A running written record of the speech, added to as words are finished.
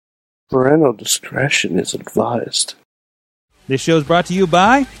Parental discretion is advised. This show is brought to you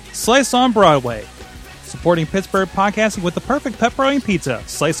by Slice on Broadway, supporting Pittsburgh podcasting with the perfect pepperoni pizza.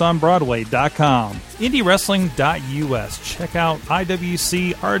 SliceOnBroadway.com. IndieWrestling.us. Check out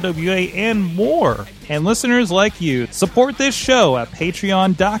IWC, RWA, and more. And listeners like you, support this show at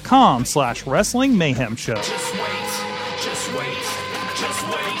Patreon.com/Wrestling Mayhem Show. Just wait, just wait, just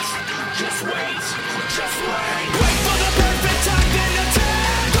wait, just wait, just wait. Wait for the perfect time, then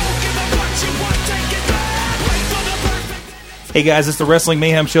attack. Don't give up what you want, take it back. Wait for the perfect. Hey guys, it's the Wrestling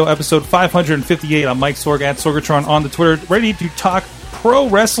Mayhem Show, episode 558. I'm Mike Sorg at Sorgatron on the Twitter, ready to talk pro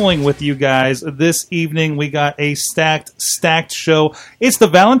wrestling with you guys. This evening we got a stacked show. It's the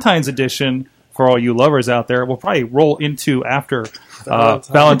Valentine's edition for all you lovers out there. We'll probably roll into after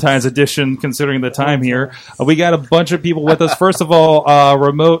Valentine's edition, considering the time here. We got a bunch of people with us. First of all,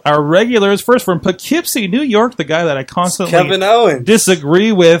 our regulars. First from Poughkeepsie, New York, the guy that I constantly Kevin Owens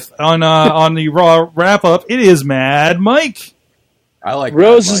disagree with on the Raw wrap-up. It is Mad Mike. I like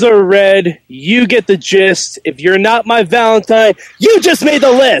Roses are red. You get the gist. If you're not my Valentine, you just made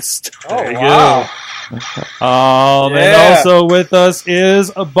the list. Oh, wow. And also with us is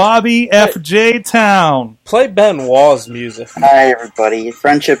Bobby F.J. Town. Play Benoit's music. Hi, everybody.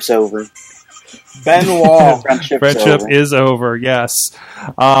 Friendship's over. Benoit. Friendship is over, yes.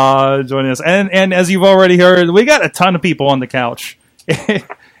 Joining us. And as you've already heard, we got a ton of people on the couch.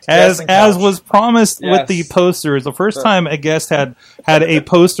 As was promised with the posters, the first time a guest had a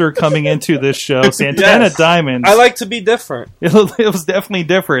poster coming into this show, Santana Diamonds. I like to be different. It was definitely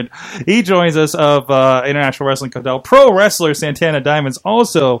different. He joins us of International Wrestling Cartel, pro wrestler Santana Diamonds.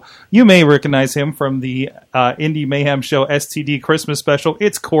 Also, you may recognize him from the Indie Mayhem Show STD Christmas special.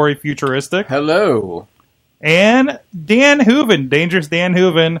 It's Corey Futuristic. Hello. And Dan Hooven, Dangerous Dan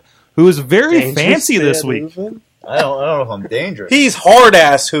Hooven, who is very fancy this week. I don't know if I'm dangerous. He's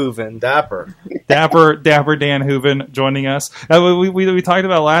hard-ass Hooven. Dapper Dan Hooven joining us. We talked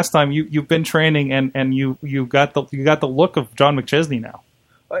about last time. You've been training and you got the look of John McChesney now.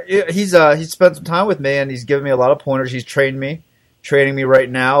 He's spent some time with me and he's given me a lot of pointers. He's training me right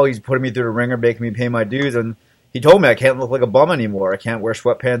now. He's putting me through the ringer, making me pay my dues, and he told me I can't look like a bum anymore. I can't wear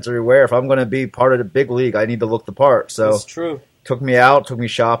sweatpants everywhere. If I'm going to be part of the big league, I need to look the part. So that's true. Took me out, took me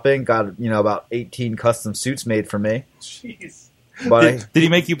shopping, got about 18 custom suits made for me. Jeez. But did he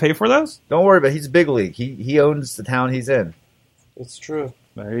make you pay for those? Don't worry about it. He's big league. He owns the town he's in. It's true.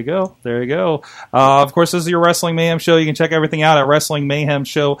 There you go. Of course, this is your Wrestling Mayhem Show. You can check everything out at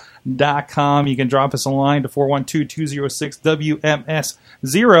WrestlingMayhemShow.com. You can drop us a line to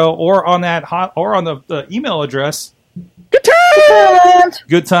 412-206-WMS0 or on the email address.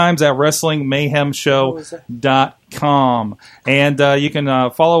 Good times at WrestlingMayhemShow.com. And you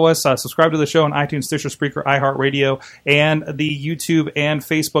can follow us, subscribe to the show on iTunes, Stitcher, Spreaker, iHeartRadio, and the YouTube and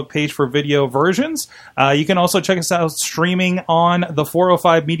Facebook page for video versions. You can also check us out streaming on the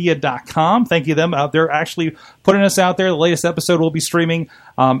 405media.com. Thank you them out there actually putting us out there. The latest episode will be streaming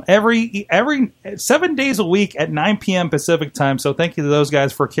every 7 days a week at 9 p.m. Pacific time. So thank you to those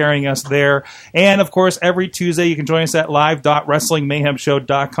guys for carrying us there. And of course, every Tuesday you can join us at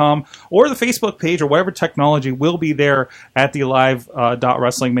live.wrestlingmayhemshow.com or the Facebook page or whatever technology will be there at the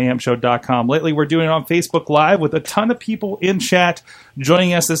live.wrestlingmayhemshow.com. Lately, we're doing it on Facebook Live with a ton of people in chat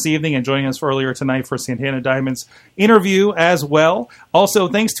joining us this evening and joining us earlier tonight for Santana Diamond's interview as well. Also,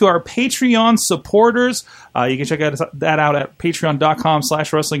 thanks to our Patreon supporters. You can check that out at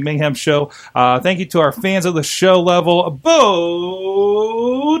patreon.com/Wrestling Mayhem Show. Thank you to our fans of the show level.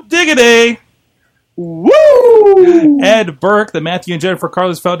 Bo Diggity! Woo! Ed Burke, the Matthew and Jennifer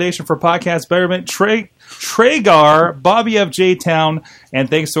Carlos Foundation for Podcast Betterment, Tragar, Bobby F.J. Town, and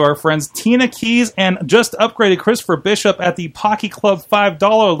thanks to our friends Tina Keys and just upgraded Christopher Bishop at the Pocky Club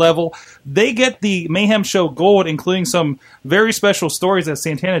 $5 level. They get the Mayhem Show Gold, including some very special stories that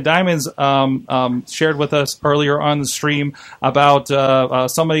Santana Diamonds shared with us earlier on the stream about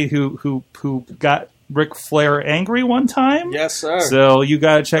somebody who got Ric Flair angry one time. Yes, sir. So you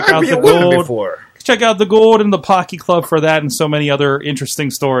got to check out the gold. Check out the gold and the Pocky Club for that and so many other interesting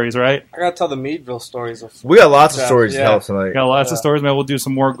stories, right? I got to tell the Meadville stories. We got lots of stories to tell tonight. Got lots of stories. Maybe we'll do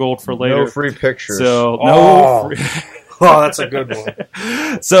some more gold for later. No free pictures. So, that's a good one.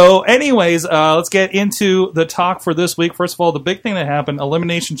 So, anyways, let's get into the talk for this week. First of all, the big thing that happened,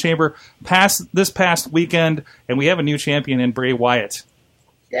 Elimination Chamber this past weekend, and we have a new champion in Bray Wyatt.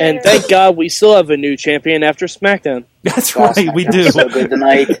 And thank God we still have a new champion after SmackDown. That's right, we do. So good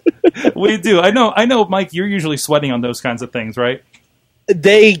tonight. We do. I know, Mike, you're usually sweating on those kinds of things, right?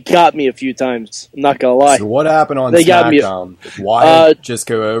 They got me a few times. I'm not going to lie. So what happened on SmackDown? Did Wyatt just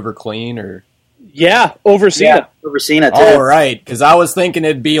go over clean? Or Yeah, over Cena. Over Cena, too. All right, because I was thinking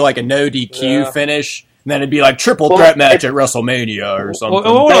it'd be like a no DQ finish, and then it'd be like triple threat match at WrestleMania or something.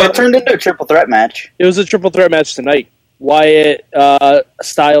 Well, No, it turned into a triple threat match. It was a triple threat match tonight. Wyatt,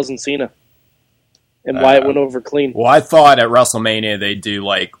 Styles, and Cena. And Wyatt went over clean. Well, I thought at WrestleMania they'd do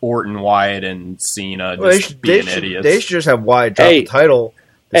like Orton, Wyatt, and Cena just being idiots. They should just have Wyatt drop the title.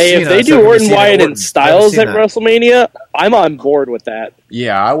 Hey, Cena, if they so do we can Orton, see Wyatt, Orton. and Styles I've at seen WrestleMania, I'm on board with that.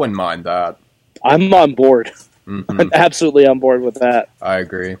 Yeah, I wouldn't mind that. I'm on board. Mm-hmm. I'm absolutely on board with that. I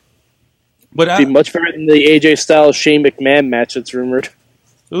agree. But It'd be much better than the AJ Styles Shane McMahon match that's rumored.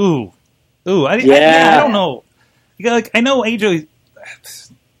 Ooh, I don't know. You got, like, I know AJ.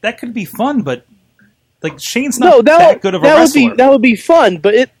 That could be fun, but like Shane's not that good of a wrestler. That would be fun,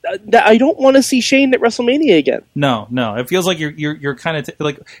 but I don't want to see Shane at WrestleMania again. No. It feels like you're kind of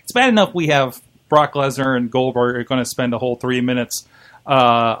like it's bad enough we have Brock Lesnar and Goldberg are going to spend a whole 3 minutes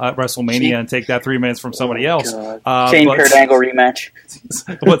at WrestleMania and take that 3 minutes from somebody else. Shane Kurt Angle rematch.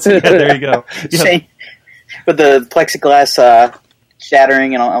 There you go. Yeah. Shane, with the plexiglass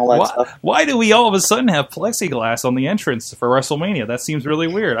shattering and all that stuff. Why do we all of a sudden have plexiglass on the entrance for WrestleMania? That seems really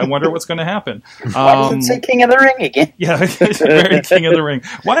weird. I wonder what's going to happen. Why does it say King of the Ring again? Yeah, very King of the Ring.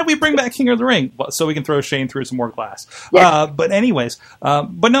 Why don't we bring back King of the Ring so we can throw Shane through some more glass? Yeah. But anyways,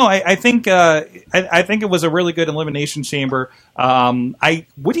 but no, I think I think it was a really good Elimination Chamber. What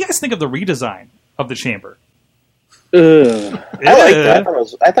do you guys think of the redesign of the chamber? I liked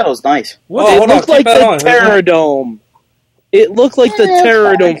that. I thought it was nice. It looked like the Terror Dome. It looked like the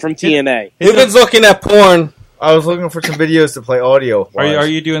Terror Dome from TNA. Ruben's looking at porn. I was looking for some videos to play audio. Are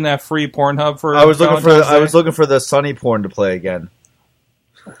you doing that free Pornhub for? I was looking for the Sunny porn to play again.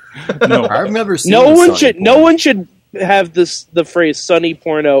 No, I've never seen. No one should have the phrase "sunny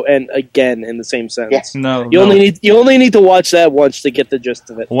porno" and "again" in the same sentence. Yes. No, you only need to watch that once to get the gist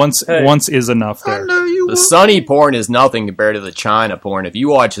of it. Once is enough. There, the Sunny porn is nothing compared to the China porn. If you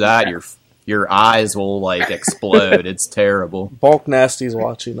watch that, your eyes will like explode. It's terrible. Bulk Nasty's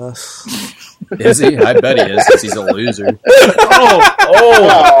watching us. Is he? I bet he is, because he's a loser.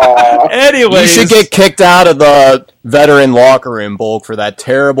 Anyways, you should get kicked out of the veteran locker room, Bulk, for that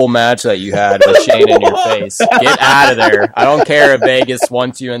terrible match that you had with Shane in your face. Get out of there. I don't care if Vegas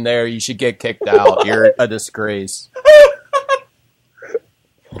wants you in there. You should get kicked out. You're a disgrace.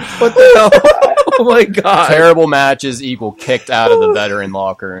 What the hell? Oh my god! Terrible matches equal kicked out of the veteran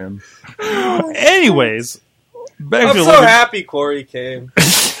locker room. Anyways, I'm so happy Corey came.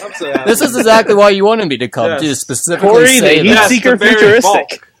 I'm so happy. This is exactly why you wanted me to come, to specifically Corey, say the heat that. seeker the very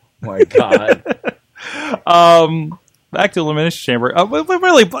futuristic. Oh my god. Back to Elimination Chamber.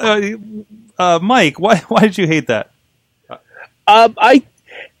 Really, Mike, why did you hate that? I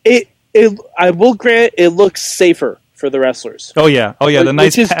will grant it looks safer for the wrestlers. Oh yeah. The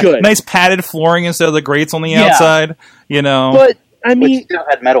nice, which is good. Nice padded flooring instead of the grates on the outside. You know, But I mean, Which still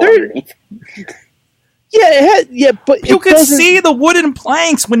had metal underneath. But you could see the wooden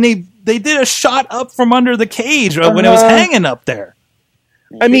planks when they did a shot up from under the cage when it was hanging up there.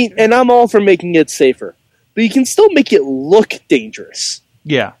 I mean, and I'm all for making it safer, but you can still make it look dangerous.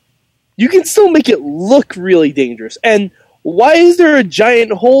 Yeah. You can still make it look really dangerous. And why is there a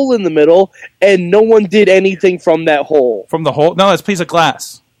giant hole in the middle and no one did anything from that hole? From the hole? No, it's a piece of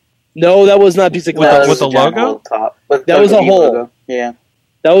glass. No, that was not a piece of glass. With the logo? That was a hole. Logo. Yeah.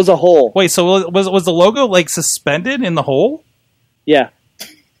 That was a hole. Wait, so was the logo like suspended in the hole? Yeah.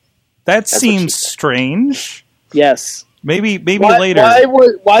 That seems strange. Yes. Maybe later.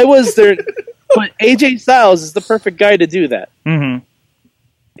 Why was there? But AJ Styles is the perfect guy to do that. Mm-hmm.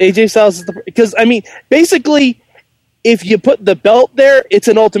 AJ Styles is because I mean, basically, if you put the belt there, it's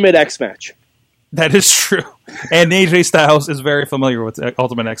an Ultimate X match. That is true. And AJ Styles is very familiar with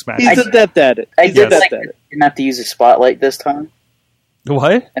Ultimate X match. He's adept at it. I did like you didn't have to use a spotlight this time.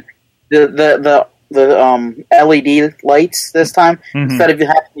 What? The LED lights this time, instead of you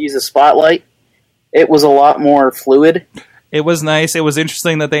having to use a spotlight, it was a lot more fluid. It was nice. It was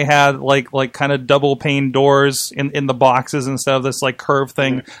interesting that they had like kind of double pane doors in the boxes instead of this like curved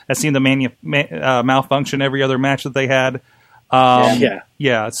thing that seemed to malfunction every other match that they had.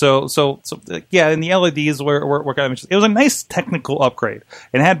 Yeah. So and the LEDs were kind of interesting. It was a nice technical upgrade.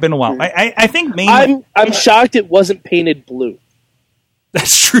 It had been a while. I think mainly I'm shocked it wasn't painted blue.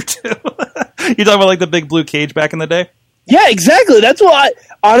 That's true too. You're talking about like the big blue cage back in the day? Yeah, exactly. That's what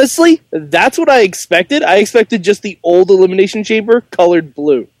that's what I expected. I expected just the old Elimination Chamber colored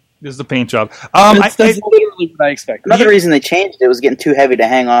blue. This is the paint job. That's literally what I expected. Another reason they changed it was getting too heavy to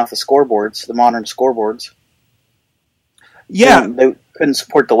hang off the scoreboards, the modern scoreboards. Yeah. They couldn't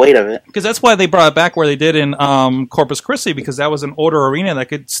support the weight of it. Because that's why they brought it back where they did in Corpus Christi, because that was an older arena that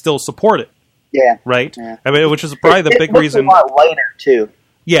could still support it. Yeah. right? Yeah. I mean, which is probably the It big looks reason. a lot lighter too.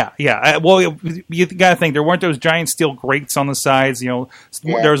 Yeah. Well, you got to think there weren't those giant steel grates on the sides. Yeah.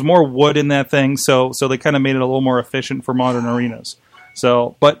 There was more wood in that thing, so they kind of made it a little more efficient for modern arenas.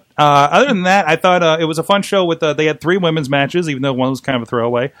 So, but other than that, I thought it was a fun show. They had 3 women's matches, even though one was kind of a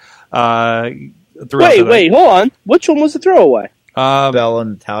throwaway. Wait, hold on. Which one was the throwaway? Bella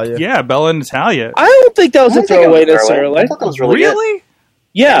and Natalia. Yeah, Bella and Natalia. I don't think that was I a don't think it throwaway was a throwaway. necessarily. I thought that was really good. Really?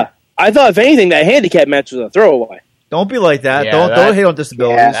 Yeah, I thought if anything, that handicap match was a throwaway. Don't be like that. Yeah, Don't hate on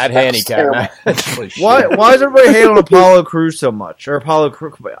disabilities. Yeah. That That's handicap terrible. match was shit. Why is everybody hating on Apollo Crews so much? Or Apollo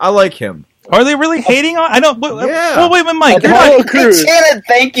Crews? I like him. Are they really hating on? I don't. Yeah. Well, wait, Mike. You're Apollo not. Crews. They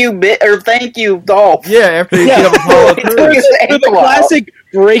chanted thank you, Dolph. Yeah, after he beat up Apollo He Crews. took his For the ankle out. classic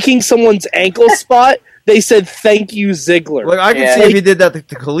breaking someone's ankle spot, they said "Thank you, Ziggler." Like I can Yeah. see if he did that to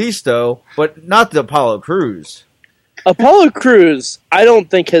Kalisto, but not to Apollo Crews. Apollo Crews, I don't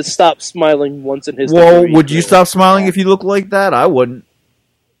think has stopped smiling once in his. Well, WWE would you career. stop smiling if you look like that? I wouldn't.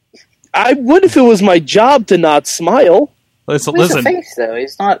 I would if it was my job to not smile. He's a Listen. face though.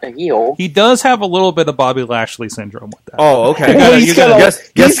 He's not a heel. He does have a little bit of Bobby Lashley syndrome with that. Oh, okay. gotta- He's you got gotta- a-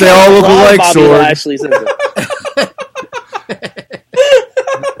 guess he's they got all a look lot of alike, Bobby Sword. Lashley's in it.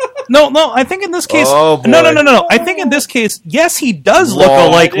 No. I think in this case, Oh, boy. no. I think in this case, yes, he does look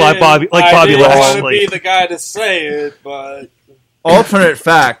Wrong. like Bobby I didn't want to Lashley. be the guy to say it, but Alternate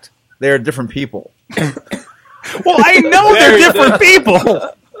fact: they are different people. Well, I know they're Very different people.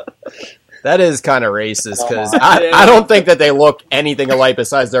 That is kind of racist because I don't think that they look anything alike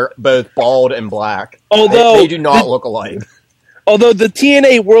besides they're both bald and black. Although They do not look alike. Although the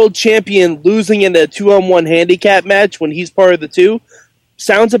TNA World Champion losing in a 2-on-1 handicap match when he's part of the 2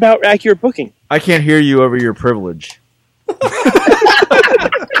 sounds about accurate booking. I can't hear you over your privilege.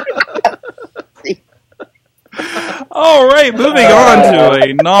 All right, moving on to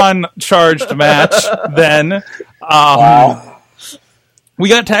a non-charged match. Then, we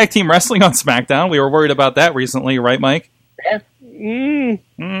got tag team wrestling on SmackDown. We were worried about that recently, right, Mike? Yeah,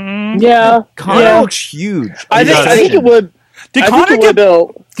 Connor yeah. looks huge. I think it would. Did I think Connor it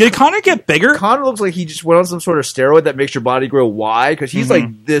would. Did Connor get bigger? Connor looks like he just went on some sort of steroid that makes your body grow wide because he's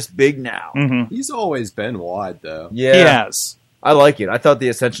like this big now. Mm-hmm. He's always been wide though. Yeah, He has. I like it. I thought the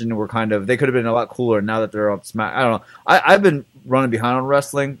Ascension were they could have been a lot cooler now that they're on Smack. I don't know. I've been running behind on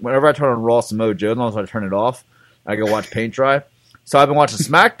wrestling. Whenever I turn on Raw Samoa Joe, as long as I turn it off, I go watch paint dry. So I've been watching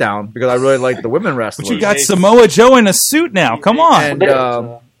SmackDown because I really like the women wrestlers. But you got Samoa Joe in a suit now. Come on. and,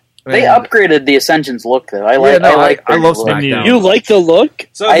 They and- upgraded the Ascension's look though. I like. Yeah, no, I like. I their love look. SmackDown. You like the look?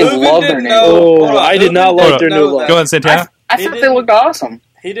 so I Hogan love their didn't name. know. Oh, hold on, I did Hogan not like didn't their know new that- look. Go ahead, Santana. I thought they looked awesome.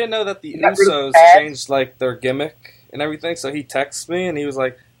 He didn't know that the Got rid of Usos Pat. changed like their gimmick and everything. So he texts me and he was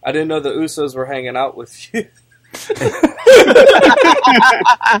like, "I didn't know the Usos were hanging out with you."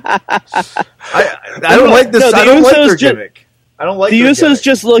 I don't like this. No, the I don't like Usos their ju- gimmick. I don't like The their Usos gimmick.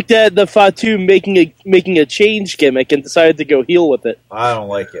 just looked at the Fatu making a change gimmick and decided to go heel with it. I don't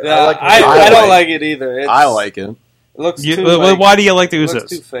like it. Yeah, like I don't like it either. It's, I like it. It looks You- too. why do you like the it looks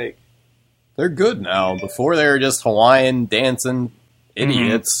too Usos? fake. They're good now. Before they were just Hawaiian dancing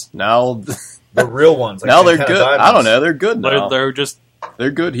idiots. Now, the real ones. Like now they're Santana good. Diamonds. I don't know. They're good now. They're just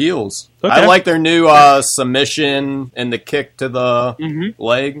They're good heels. Okay. I like their new submission and the kick to the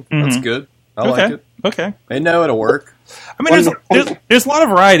leg. That's good. I like it. Okay. They know it'll work. I mean, there's a lot of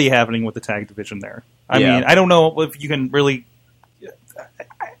variety happening with the tag division there. I Yeah. mean, I don't know if you can really.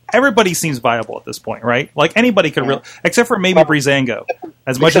 Everybody seems viable at this point, right? Like anybody could, really, except for maybe Breezango.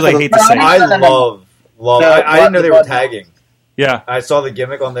 As much as I hate to say, I it. love. I didn't know they were tagging. Yeah. I saw the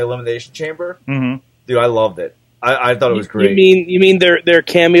gimmick on the Elimination Chamber. Mm-hmm. Dude, I loved it. I thought it was great. You mean their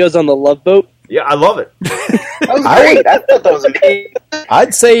cameos on the Love Boat? Yeah, I love it. That was great. I thought that was amazing.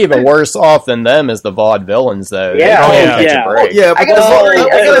 I'd say even worse off than them is the Vaudevillains, though. They Yeah. probably Oh, catch yeah. a break. Yeah, I but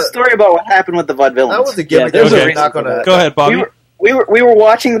got a story about what happened with the Vaudevillains. that was a gimmick. there's that a was reason not for going to. that. Go ahead, Bobby. We were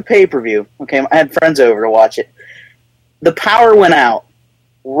watching the pay per view. Okay, I had friends over to watch it. The power went out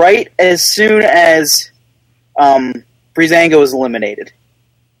right as soon as Breezango was eliminated.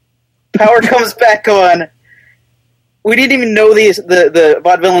 Power comes back on. We didn't even know the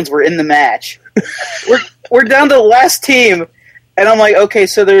Vaudevillains were in the match. We're down to the last team, and I'm like, okay,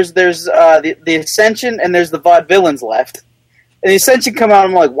 so there's the Ascension and there's the Vaudevillains left. And the Ascension come out,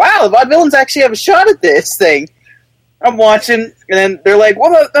 and I'm like, wow, the Vaudevillains actually have a shot at this thing. I'm watching, and then they're like,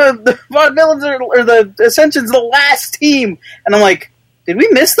 well, the Vaudevillains or the Ascension's the last team. And I'm like, did we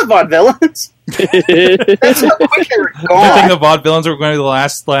miss the Vaudevillains? That's how quick they were The thing gone. of Vaudevillains are going to be the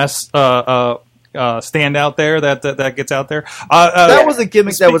last stand out there that gets out there. That was a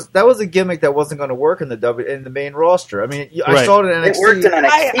gimmick. That was a gimmick that wasn't going to work in the main roster. I mean, I Right. saw it in NXT. It worked in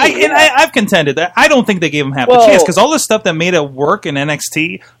NXT. I've contended that I don't think they gave him half a Well- chance because all the stuff that made it work in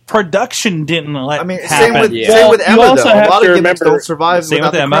NXT, production didn't let I mean, happen. same with Well, you Emma. also Though. A have lot to of gimmicks remember- don't survive Same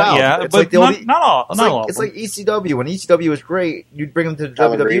without with the Emma, crowd. yeah, It's but like the only, not all. It's Not like, all. it's like ECW. When ECW was great, you'd bring them to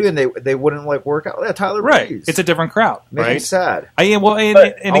Tyler WWE Breeze. and they wouldn't like work out. Yeah, Tyler Right, Breeze. it's a different crowd, Makes me right? sad. And I again, want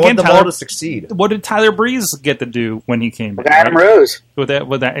them all Tyler, to succeed. what did Tyler Breeze get to do when he came With back? Adam Rose. With that,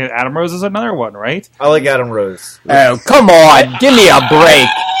 Adam Rose is another one, right? I like Adam Rose. Oh, come on. Give me a break.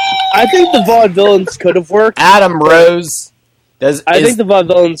 I think the Vaudevillains could have worked. Adam Rose. I think the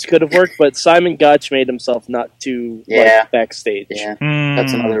Vaudevillains could have worked, but Simon Gotch made himself not too Yeah. backstage. Yeah, Hmm.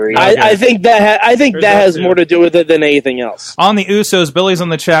 that's another reason. I think that There's that that has too. more to do with it than anything else. On the Usos, Billy's in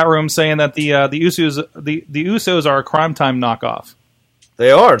the chat room saying that the Usos are a Crime Time knockoff.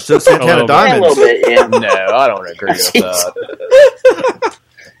 They are. So A Santana little bit. Yeah, a Diamonds. little bit, yeah. No, I don't agree with that.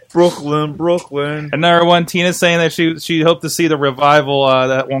 Brooklyn. Another one, Tina's saying that she hoped to see the revival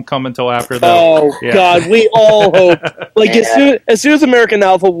that won't come until after the. Oh Yeah. God, we all hope. Like Yeah. as soon as American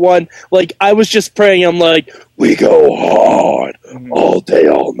Alpha won, like I was just praying. I'm like, we go hard all day,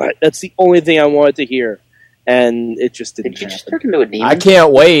 all night. That's the only thing I wanted to hear, and it just didn't Did you just happen. turn into a demon? I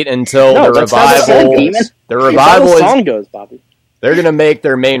can't wait until No, the that's how the song revival. goes. The That's how revival the is. song goes, Bobby. They're gonna make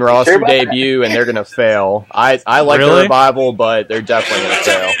their main roster about that? debut and they're gonna fail. I like Really? the revival, but they're definitely gonna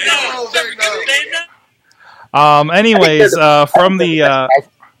fail. Anyways, from the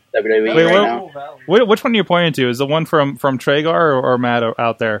WWE Wait, right what- now. which one are you pointing to? Is the one from Tragar or Matt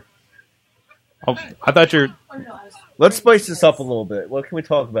out there? Oh, I thought you're. Let's spice this up a little bit. What can we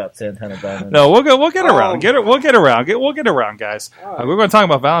talk about, Santana Diamonds? No, we'll get around. Oh. We'll get around, guys. We're going to talk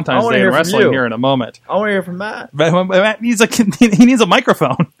about Valentine's I wanna Day hear and from wrestling you. here in a moment. I want to hear from Matt. Matt needs he needs a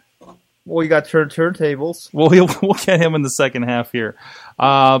microphone. Well, you got turntables. We'll get him in the second half here.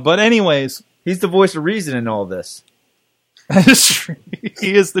 But anyways, He's the voice of reason in all this.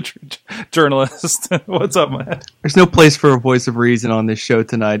 he is the journalist. What's up, Matt? There's no place for a voice of reason on this show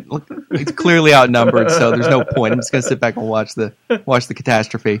tonight. Look, it's clearly outnumbered, so there's no point. I'm just gonna sit back and watch the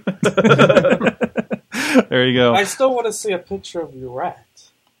catastrophe. There you go. I still want to see a picture of your rat.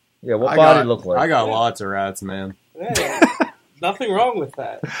 Yeah, what body look like? I got lots of rats, man. Yeah, nothing wrong with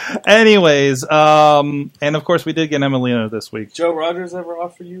that. Anyways, and of course we did get Emelina this week. Joe Rogers ever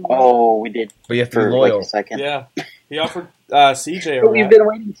offer you? Oh, we did But you have to be for loyal. like a second. Yeah, he offered CJ a But we've rat. been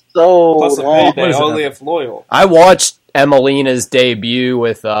waiting so Plus a long. payday, is it? only if loyal. I watched Emelina's debut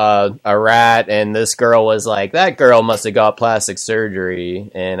with a rat, and this girl was like, "That girl must have got plastic surgery,"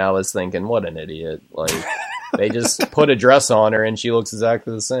 and I was thinking, "What an idiot!" Like they just put a dress on her, and she looks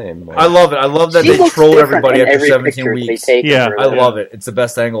exactly the same. Like, I love it. I love that She they looks trolled different everybody in after every 17 picture they weeks. take of Yeah. her. I love it. It's the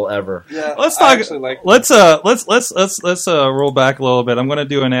best angle ever. Yeah, Let's I talk. actually like. Let's roll back a little bit. I'm going to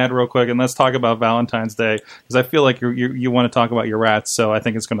do an ad real quick, and let's talk about Valentine's Day because I feel like you want to talk about your rats, so I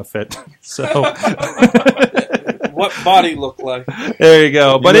think it's going to fit. So What body look like? there you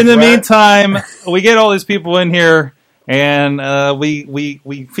go. But in the rat? meantime, we get all these people in here, and we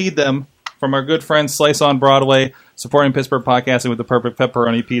feed them from our good friends Slice on Broadway, supporting Pittsburgh podcasting with the perfect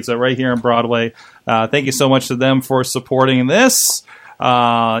pepperoni pizza right here in Broadway. Thank you so much to them for supporting this.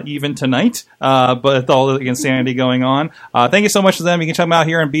 Even tonight, but with all the insanity going on. Thank you so much to them. You can check them out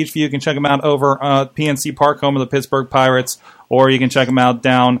here in Beachview. You can check them out over PNC Park, home of the Pittsburgh Pirates, or you can check them out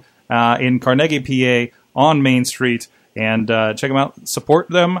down in Carnegie, PA, on Main Street. And check them out, support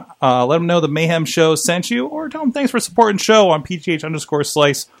them, let them know the Mayhem Show sent you, or tell them thanks for supporting the show on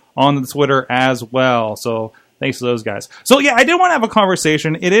PGH_Slice on the Twitter as well. So thanks to those guys. So yeah, I did want to have a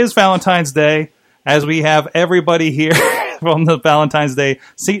conversation. It is Valentine's Day, as we have everybody here from the Valentine's Day,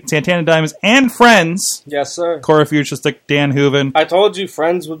 Santana Diamonds and friends, Yes, sir. Cora Futuristic, Dan Hooven. I told you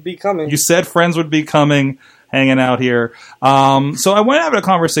friends would be coming. You said friends would be coming, hanging out here. So I want to have a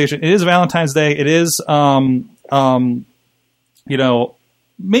conversation. It is Valentine's Day. It is,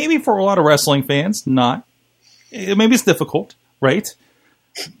 maybe for a lot of wrestling fans, not. Maybe it's difficult, right?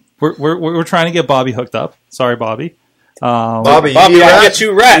 We're trying to get Bobby hooked up. Sorry, Bobby. Bobby, Bobby, you I need can rat? get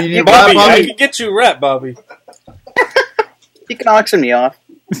you rat. You need Bobby, rat, I can get you rat, Bobby. You can auction me off.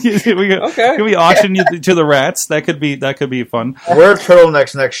 Can we auction you to the rats? That could be fun. Wear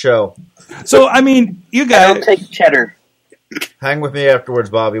turtlenecks next show. So I mean, you I guys. don't take cheddar. Hang with me afterwards,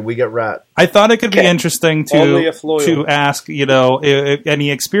 Bobby. We get rat. I thought it could be Okay. interesting Only if loyal. to ask, if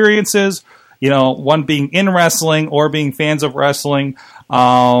any experiences, one being in wrestling or being fans of wrestling,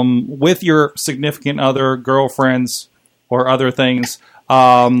 with your significant other, girlfriends, or other things.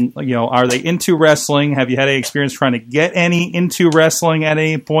 Are they into wrestling? Have you had any experience trying to get any into wrestling at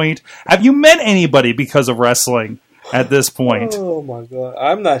any point? Have you met anybody because of wrestling at this point? Oh my god,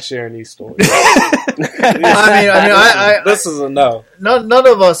 I'm not sharing these stories. This is a no. None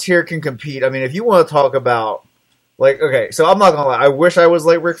of us here can compete. I mean, if you want to talk about, okay, so I'm not gonna lie. I wish I was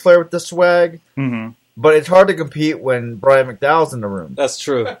like Ric Flair with the swag, but it's hard to compete when Brian McDowell's in the room. That's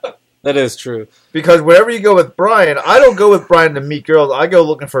true. That is true. Because wherever you go with Brian, I don't go with Brian to meet girls. I go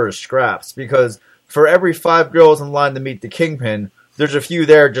looking for his scraps. Because for every 5 girls in line to meet the Kingpin, there's a few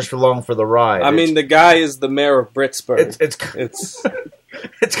there just along for the ride. I mean, the guy is the mayor of Britsburg. It's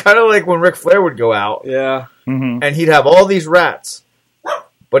it's kind of like when Ric Flair would go out. Yeah. And he'd have all these rats.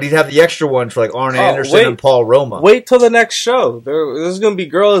 But he'd have the extra ones for like Arn Anderson and Paul Roma. Wait till the next show. There's going to be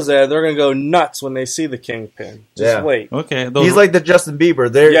girls there. They're going to go nuts when they see the Kingpin. Just wait. Okay. He's like the Justin Bieber.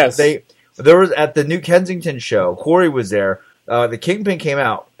 There was at the New Kensington show. Corey was there. The Kingpin came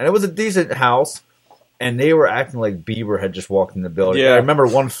out, and it was a decent house. And they were acting like Bieber had just walked in the building. Yeah. I remember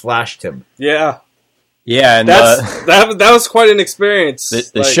one flashed him. Yeah. Yeah, and that was quite an experience.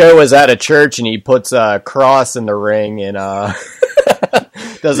 The show was at a church, and he puts a cross in the ring, and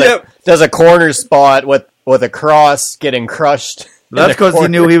does a corner spot with a cross getting crushed. That's because he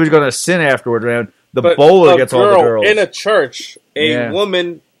knew he was going to sin afterward, man. The bowler gets all the girls. In a church, a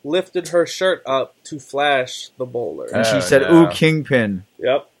woman lifted her shirt up to flash the bowler. And she said, "Ooh, Kingpin.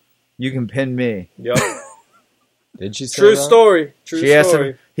 Yep. You can pin me." Yep. Did she say True that? story.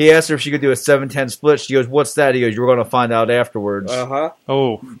 He asked her if she could do a 7-10 split. She goes, "What's that?" He goes, "You're going to find out afterwards." Uh-huh.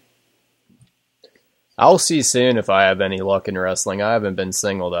 Oh. I'll see soon if I have any luck in wrestling. I haven't been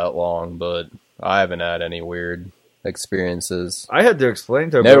single that long, but I haven't had any weird experiences. I had to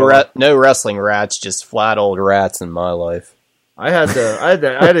explain to her. No wrestling rats, just flat old rats in my life. I had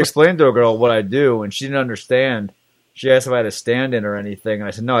to explain to a girl what I do, and she didn't understand. She asked if I had a stand-in or anything, and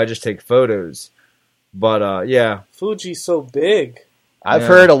I said, "No, I just take photos." But, yeah. Fuji's so big. I've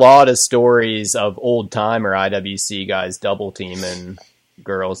heard a lot of stories of old-timer IWC guys double-teaming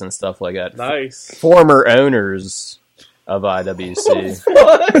girls and stuff like that. Nice. Former owners of IWC.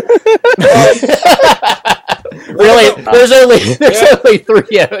 Really, there's only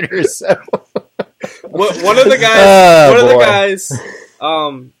 3 owners. So. One of the guys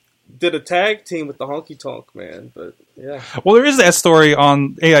did a tag team with the Honky Tonk Man, but yeah. Well, there is that story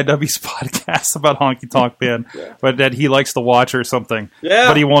on AIW's podcast about Honky Tonk Man, but that he likes to watch or something. Yeah.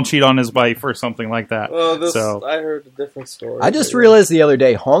 But he won't cheat on his wife or something like that. Well, I heard a different story. I just realized the other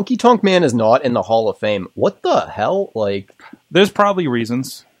day, Honky Tonk Man is not in the Hall of Fame. What the hell? Like, there's probably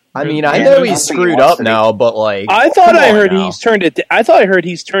reasons. I mean, I know he's screwed up now, but like, I thought I heard he's turned it. I thought I heard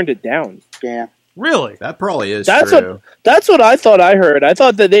he's turned it down. Yeah. Really? That probably is true. That's what I thought I heard. I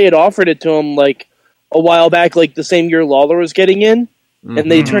thought that they had offered it to him like a while back, like the same year Lawler was getting in,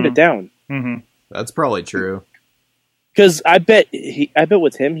 and they turned it down. Mm-hmm. That's probably true. Because I bet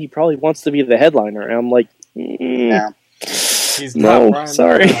with him, he probably wants to be the headliner. And I'm like, he's not Brian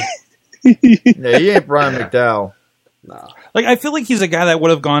sorry. Yeah, he ain't Brian McDowell. No. Like, I feel like he's a guy that would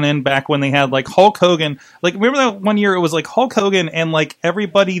have gone in back when they had like Hulk Hogan. Like, remember that one year it was like Hulk Hogan and like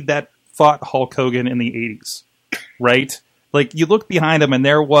everybody that fought Hulk Hogan in the 80s, right? Like, you look behind him and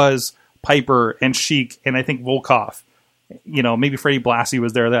there was Piper and Sheik and I think Volkov. Maybe Freddie Blassie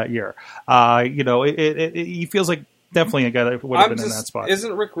was there that year. He feels like definitely a guy that would have been in that spot.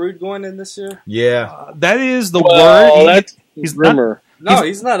 Isn't Rick Rude going in this year? Yeah. That is the word. He's rumor.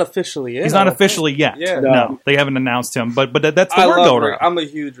 He's not officially in. He's not officially yet. Yeah. No, they haven't announced him. But that's the word going around. I'm a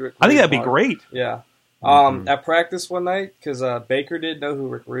huge Rick Rude I think that'd be fan. great. Yeah. At practice one night, because Baker didn't know who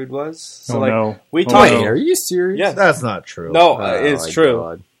Rick Rude was. So we talked. Wait, are you serious? Yes. That's not true. No, it's true.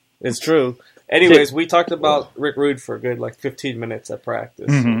 God. It's true. Anyways, we talked about Rick Rude for a good 15 minutes at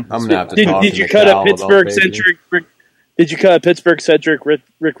practice. Mm-hmm. I'm gonna have to talk Did to you cut a McDowell Pittsburgh about Baker. centric? Did you cut a Pittsburgh centric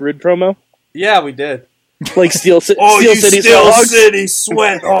Rick Rude promo? Yeah, we did. Like Steel City Steel Hogs? City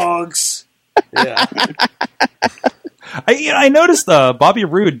Sweat Hogs. Yeah. I noticed Bobby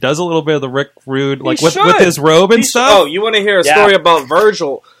Roode does a little bit of the Rick Rude, like with his robe and stuff. Oh, you want to hear a story about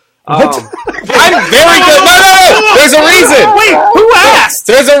Virgil? I'm very good. No. There's a reason. Wait, who asked?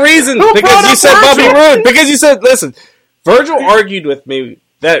 There's a reason. Because you said Bobby Roode. Because you said, listen, Virgil argued with me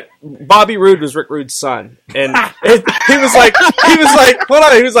that Bobby Roode was Rick Rude's son. And he was like, hold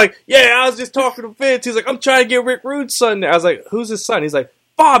on. He was like, yeah, I was just talking to Vince. He's like, I'm trying to get Rick Rude's son there. I was like, who's his son? He's like,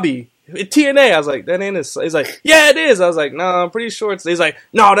 Bobby. TNA. I was like, that ain't his son. He's like, yeah, it is. I was like, no, I'm pretty sure it's. He's like,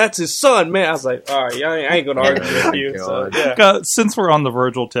 no, that's his son, man. I was like, all right, I ain't gonna argue with you. So, yeah. Since we're on the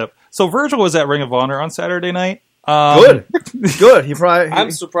Virgil tip, so Virgil was at Ring of Honor on Saturday night. Good. Good. He probably.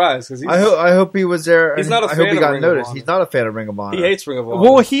 I'm surprised because I hope he was there. He's and not a I hope fan he of got Ring of noticed. Honor. He's not a fan of Ring of Honor. he hates Ring of Honor.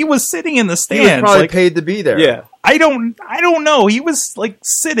 Well, he was sitting in the He was stands. probably like, paid to be there. yeah. I don't know. He was like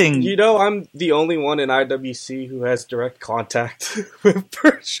sitting. You know, I'm the only one in IWC who has direct contact with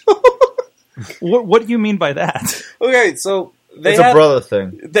Virgil. What do you mean by that? Okay, so It's a brother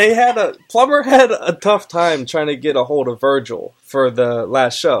thing. Plumber had a tough time trying to get a hold of Virgil for the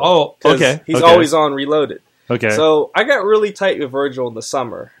last show. Oh, 'Cause okay. He's Okay. always on Reloaded. Okay. So I got really tight with Virgil in the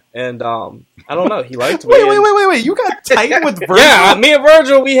summer, and I don't know, he liked me. wait! You got tight with Virgil? Yeah, me and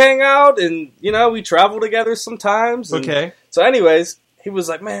Virgil, we hang out, and we travel together sometimes. And Okay. So, anyways, he was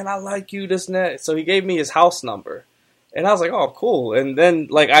like, "Man, I like you, this and that." So he gave me his house number, and I was like, "Oh, cool." And then,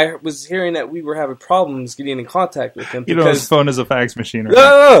 I was hearing that we were having problems getting in contact with him You know his phone is a fax machine, right?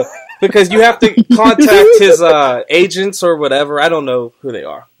 no, because you have to contact his agents or whatever. I don't know who they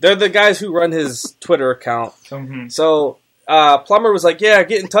are. They're the guys who run his Twitter account. Mhm. So Plumber was like, "Yeah,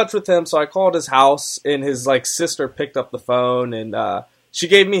 get in touch with him." So I called his house, and his sister picked up the phone, and she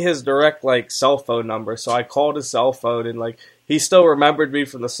gave me his direct cell phone number. So I called his cell phone, and he still remembered me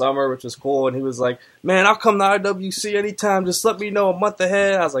from the summer, which was cool. And he was like, "Man, I'll come to IWC anytime. Just let me know a month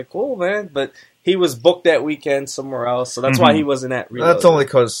ahead." I was like, "Cool, man." But he was booked that weekend somewhere else, so that's why he wasn't at Reloaded. That's only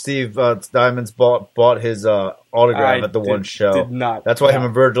because Steve Diamonds bought his autograph I at the one show. Did not. That's why him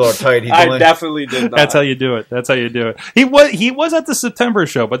and Virgil are tight. He's I only, definitely did not. That's how you do it. He was at the September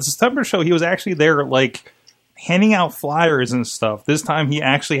show, but the September show he was actually there handing out flyers and stuff. This time he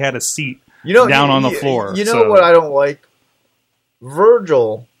actually had a seat down on the floor. You know what I don't like?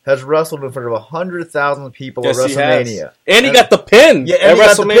 Virgil has wrestled in front of 100,000 people Yes, at he WrestleMania. has. And he got the pin Yeah, at and he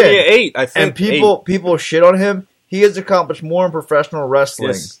got the WrestleMania pin. 8, I think. And people shit on him. He has accomplished more in professional wrestling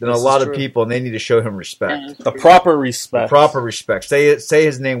Yes, than a this lot is of true. people, and they need to show him respect. The proper respect. Proper respect. Say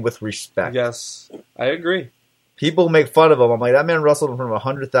his name with respect. Yes, I agree. People make fun of him. I'm like, that man wrestled in front of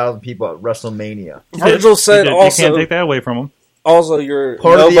 100,000 people at WrestleMania. Virgil said You also, can't take that away from him. also you're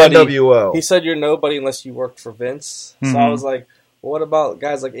Part nobody. of the NWO. He said you're nobody unless you worked for Vince. So I was like, well, what about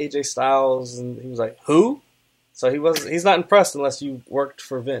guys like AJ Styles? And he was like, who? So he's not impressed unless you worked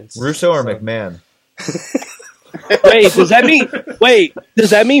for Vince. Russo or So- McMahon? Wait, does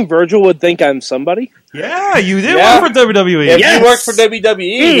that mean Virgil would think I'm somebody? Yeah, you did Yeah. work for WWE. If Yes! you worked for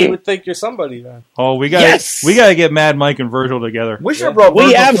WWE, he would think you're somebody then. Oh, we got Yes! to get Mad Mike and Virgil together. We should have brought We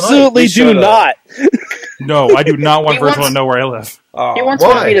Virgil absolutely We do should've. not. No, I do not want He Virgil wants- to know where I live. Oh, He wants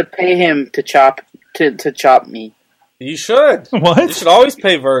Why? me to pay him to chop me. you should. You What? should always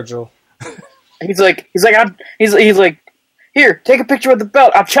pay Virgil. He's like, here, take a picture with the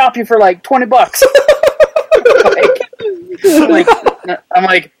belt. I'll chop you for like $20. I'm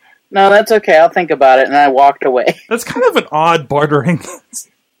like, no, that's okay. I'll think about it. And I walked away. That's kind of an odd bartering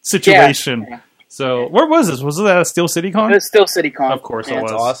situation. Yeah. So, where was this? Was it at Steel City Con? It was still CityCon. Of course it Yeah.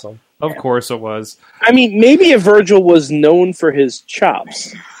 was. That's awesome. Of course it was. I mean, maybe if Virgil was known for his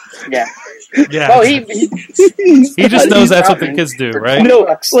chops. Yeah. Yeah. Oh, he just knows that's what the kids do, right?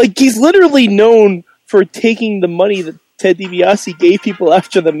 No, like he's literally known for taking the money that Ted DiBiase gave people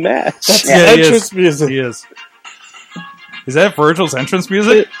after the match. Yeah, he Entrance is. music. He is. Is that Virgil's entrance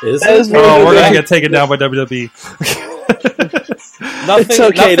music? Is That it? is Oh, we're Virgil's- gonna get taken down by WWE. It's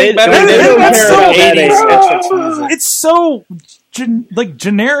okay. They better don't than care about that 80s age. entrance music. It's so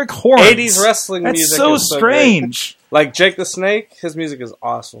generic horns. 80s wrestling That's music so is so strange. Like Jake the Snake, his music is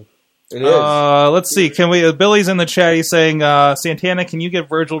awesome. It is. Let's see. Can we? Billy's in the chat. He's saying, Santana, can you get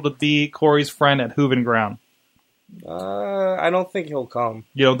Virgil to be Corey's friend at Hooven Ground? I don't think he'll come.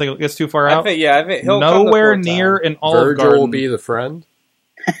 You don't think it gets too far I out? think he'll come Nowhere to near Fort an Olive Virgil Garden. will be the friend.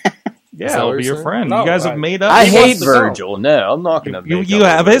 Yeah, Is that it'll what be you're your saying? friend. No, you guys I- have made up. I He hate wants to go. Virgil. No, I'm not going to. You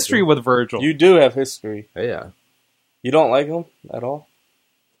have history with Virgil. Town. You do have history. Yeah. You don't like him at all?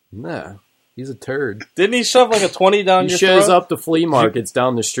 No, he's a turd. Didn't he shove like a 20 down He your shows throat? up to flea markets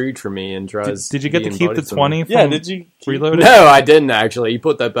down the street for me and tries. Did you get to be keep the invited to 20 from Yeah, did you? Reloaded? No, I didn't actually. He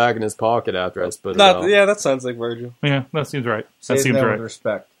put that back in his pocket after I split it out. Yeah, that sounds like Virgil. Yeah, that seems right. Say That his seems name right. with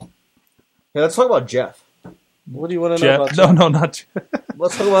respect. Yeah, let's talk about Jeff. What do you want to know Jeff? about No, not Jeff.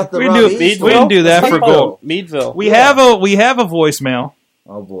 Let's talk about the We Rob do- East we one. didn't do that Let's for talk about- gold. Meadville. We have a voicemail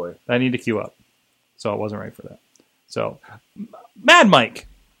Oh boy. that I need to queue up, so I wasn't ready for that. So, Mad Mike,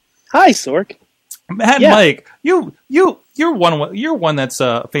 Hi, Sork. Mad Yeah. Mike, you're one that's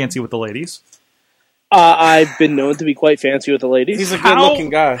fancy with the ladies. I've been known to be quite fancy with the ladies. He's a good-looking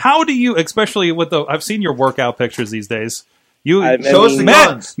guy. How do you, especially with the? I've seen your workout pictures these days. You I Show us mean- the Mad,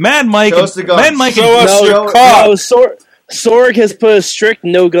 guns. Mad Mike, Show us the guns. Mad Mike, Show us no, your car. no, Sorg has put a strict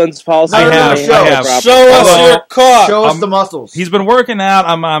no guns policy. I on have, the I have. property. Show us Well, your cock. Show us the muscles. He's been working out.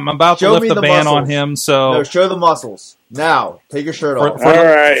 I'm about to Show lift me the the ban muscles. on him. So No, show the muscles. Now, take your shirt for, off. for, All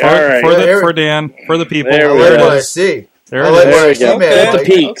right, for, all right. for Dan, for the people. There I we There like it what I is. see. There I it like is. what I we see, go. man. Get I the like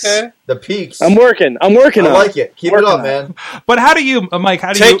peaks. Okay. the peaks. I'm working on I it. like it. Keep it Working up, on man. But how do you, Mike?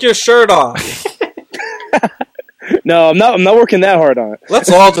 How do Take you? your shirt off. No, I'm not working that hard on it.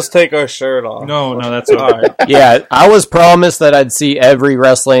 Let's all just take our shirt off. No, that's all right. Yeah, I was promised that I'd see every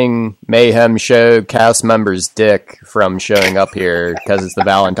Wrestling Mayhem show cast member's dick from showing up here because it's the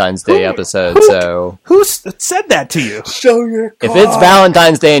Valentine's Day episode. So Who said that to you? Show your if it's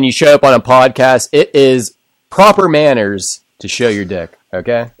Valentine's Day and you show up on a podcast, it is proper manners to show your dick.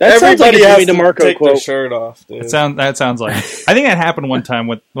 Okay. That sounds like a Everybody Jimmy has to DeMarco take their quote. shirt off, dude. That sounds like. I think that happened one time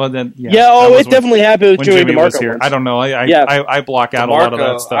with. Well, then Yeah, that was it definitely happened with when Jimmy Jimmy was DeMarco. here. once. I don't know. Yeah. I block out a lot of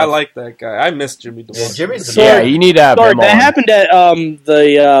DeMarco, that stuff. I like that guy. I miss Jimmy DeMarco. Yeah, Jimmy's the So- Yeah, man. you need to have Sorry, him that on. happened at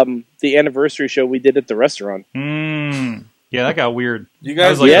the anniversary show we did at the restaurant. Yeah, that got weird. You That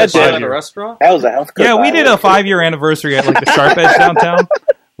guys was like Yeah, a it did. at 5-year. a restaurant? That was a health code Yeah, we did a violation. 5-year anniversary at like the Sharp Edge downtown.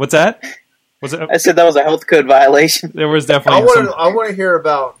 What's that? Was it? I said that was a health code violation. There was I definitely some. want to hear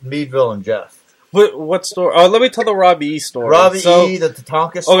about Meadville and Jeff. What story? Oh, let me tell the Robbie E story. Robbie So- E, the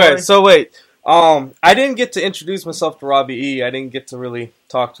Tatanka story. Okay, so wait. I didn't get to introduce myself to Robbie E. I didn't get to really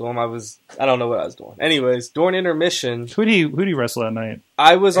talk to him. I don't know what I was doing. Anyways, during intermission, Who do you wrestle that night?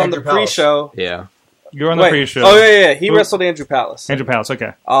 I was on Andrew the pre-show. Yeah. You were on the Wait. pre-show. Oh yeah. He Who- wrestled Andrew Palace. Andrew Palace.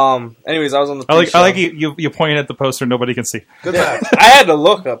 Okay. Anyways, I was on the I pre-show. like you pointed at the poster nobody can see. Good match. I had to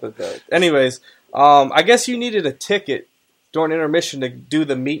look up at that. Anyways, I guess you needed a ticket during intermission to do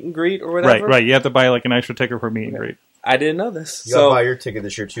the meet and greet or whatever. Right. You have to buy like an extra ticket for meet and greet. I didn't know this. You gotta So buy your ticket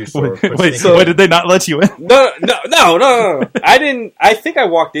this year too. So Wait, did they not let you in? no. I didn't. I think I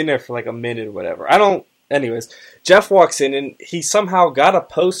walked in there for like a minute or whatever. I don't. Anyways, Jeff walks in and he somehow got a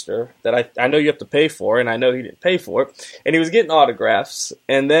poster that I know you have to pay for, and I know he didn't pay for it. And he was getting autographs.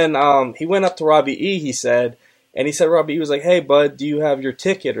 And then he went up to Robbie E. He said Robbie E. was like, "Hey, bud, do you have your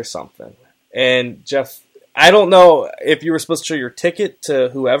ticket or something?" And Jeff, I don't know if you were supposed to show your ticket to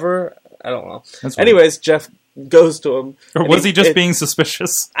whoever. I don't know. That's weird. Anyways, Jeff goes to him. Or and was he just and- being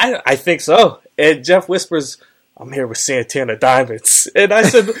suspicious? I think so. And Jeff whispers, "I'm here with Santana Diamonds." And I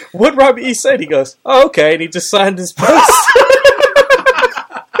said, "What Robbie E. said?" He goes, "Oh, okay." And he just signed his post.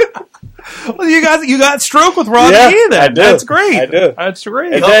 Well, you got stroke with Robbie Yeah, E. Then I do. that's great. I do. That's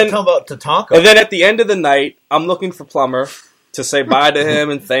great. And Tell then- them about Tatanka. And then at the end of the night, I'm looking for Plummer to say bye to him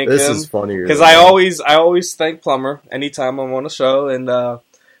and thank This him. is funnier. Because than I that. always thank Plummer anytime I'm on a show. And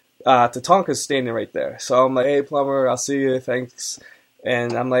Tatanka's standing right there. So I'm like, "Hey, Plummer, I'll see you. Thanks."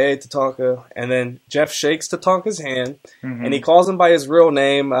 And I'm like, "Hey, Tatanka." And then Jeff shakes Tatanka's hand, and he calls him by his real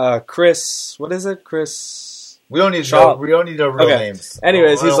name, Chris. What is it? Chris. we don't need Shaw- we don't need no real Okay. names.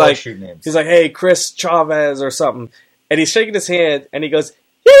 Anyways, I he's don't like, shoot names. He's like, "Hey, Chris Chavez or something," and he's shaking his hand, and he goes,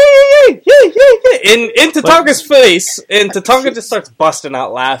 "Yeah," in Tatanka's face, and Tatanka just starts busting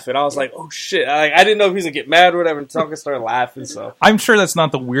out laughing. I was like, "Oh shit!" I didn't know if he was gonna get mad or whatever. And Tatanka started laughing, so I'm sure that's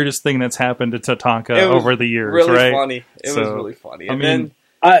not the weirdest thing that's happened to Tatanka it was over the years, really right? funny. It was So, really funny. I And mean-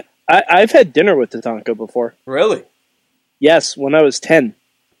 I've had dinner with Tatanka before. then, really Yes, when I was 10.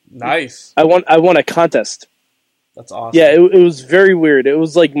 nice. I won a contest. That's awesome. Yeah, it was very weird. It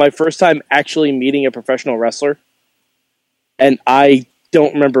was like my first time actually meeting a professional wrestler. And I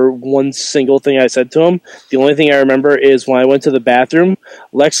don't remember one single thing I said to him. The only thing I remember is when I went to the bathroom,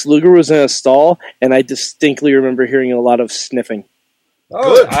 Lex Luger was in a stall, and I distinctly remember hearing a lot of sniffing.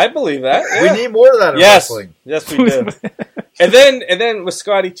 Oh, Good. I believe that. we Yeah. need more of that in Yes, wrestling. yes, we do. and then with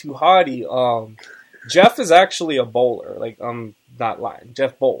Scotty Too Hottie, Jeff is actually a bowler. Like, I'm not lying.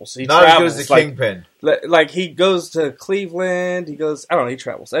 Jeff bowls. He Not as good travels. as the like, Kingpin. like he goes to Cleveland. He goes. I don't know. He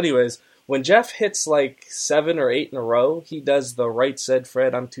travels. Anyways, when Jeff hits like 7 or 8 in a row, he does the "Right Said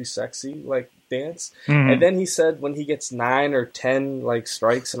Fred, I'm Too Sexy" like dance. Mhm. And then he said when he gets 9 or 10 like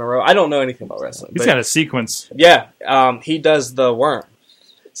strikes in a row. I don't know anything about wrestling. He's but got a sequence. yeah, he does the worm.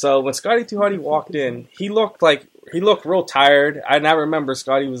 So when Scotty Too Hottie walked in, he looked real tired. And I remember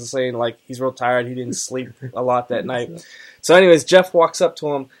Scotty was saying like he's real tired. He didn't sleep a lot that night. So anyways, Jeff walks up to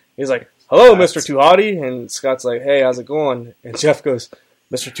him. He's like, "Hello, Mr. Too Hottie," and Scott's like, "Hey, how's it going?" And Jeff goes,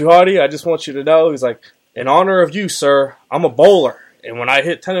 "Mr. Too Hottie, I just want you to know," he's like, "in honor of you, sir, I'm a bowler, and when I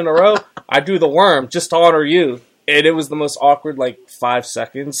hit 10 in a row, I do the worm just to honor you." And it was the most awkward 5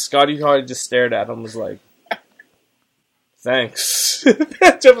 seconds. Scotty Too Hottie just stared at him, was like, "Thanks."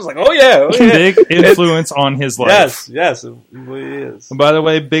 Jeff was like, "Oh yeah, oh, yeah." Big influence on his life. Yes, it really is. By the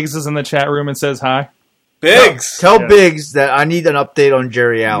way, Biggs is in the chat room and says hi. Biggs. Tell Biggs that I need an update on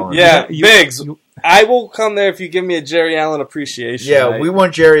Jerry Allen. Yeah, You- Biggs. I will come there if you give me a Jerry Allen appreciation. Yeah, night. we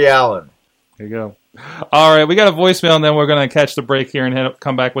want Jerry Allen. There you go. All right, we got a voicemail, and then we're going to catch the break here and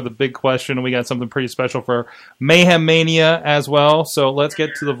come back with a big question. We got something pretty special for Mayhem Mania as well. So let's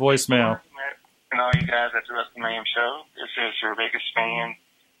get to the voicemail. And all you guys at the Wrestling Mayhem Show. This is your biggest fan,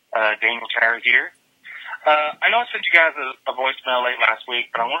 Daniel Tara here. I know I sent you guys a voicemail late last week,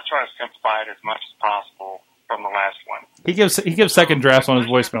 but I want to try to simplify it as much as possible from the last one. He gives second drafts on his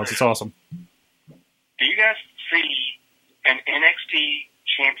voicemails. It's awesome. Do you guys see an NXT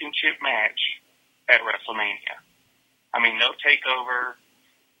championship match at WrestleMania? I mean, no takeover,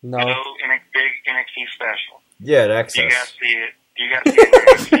 no big NXT special. Yeah, at Do Access. you guys see it? Do you guys see an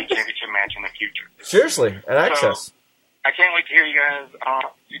NXT championship match in the future? Seriously, at Access. So, I can't wait to hear you guys'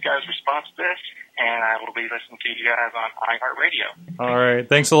 response to this, and I will be listening to you guys on iHeartRadio. All right,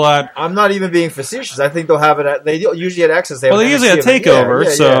 thanks a lot. I'm not even being facetious. I think they'll have it at. They usually at Access. They have Well, they usually have NXT takeover,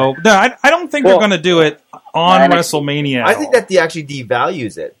 yeah, so no, I don't think they're going to do it on NXT. WrestleMania. I think that actually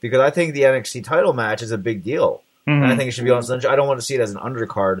devalues it because I think the NXT title match is a big deal. And I think it should be on Sunday. I don't want to see it as an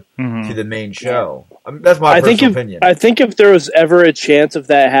undercard to the main show. I mean, that's my personal opinion. I think if there was ever a chance of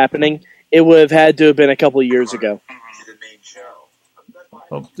that happening, it would have had to have been a couple of years ago.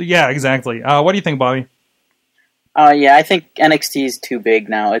 Well, yeah, exactly. What do you think, Bobby? Yeah, I think NXT is too big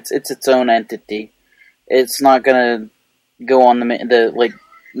now. It's its own entity. It's not gonna go on the main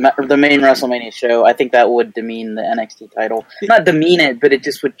WrestleMania show. I think that would demean the NXT title. Not demean it, but it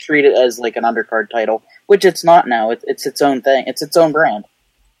just would treat it as like an undercard title, which it's not now. It's its own thing. It's its own brand.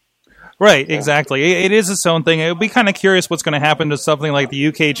 Right, exactly. It is its own thing. It would be kind of curious what's going to happen to something like the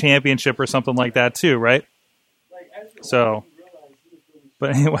UK Championship or something like that too, right? So,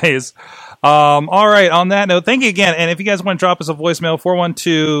 but anyways, all right. On that note, thank you again. And if you guys want to drop us a voicemail,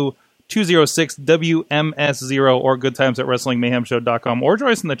 412-206-WMS0 or goodtimes@WrestlingMayhemShow.com or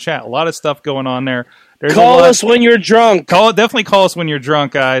join us in the chat. A lot of stuff going on there. Call us when you're drunk. Definitely call us when you're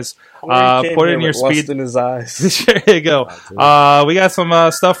drunk, guys. Put it in your speed. in his eyes. There you go. We got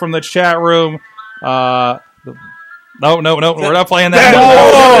some stuff from the chat room. No, we're not playing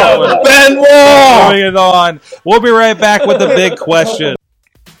that. Benoit! Moving it on. We'll be right back with the big question.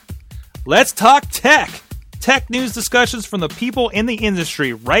 Let's talk tech. Tech news discussions from the people in the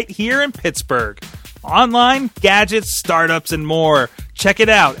industry right here in Pittsburgh. Online, gadgets, startups, and more. Check it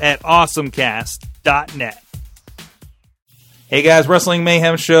out at awesomecast.net. Hey guys, Wrestling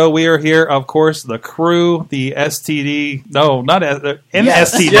Mayhem Show. We are here, of course, the crew, the STD. No, not STD. Yeah,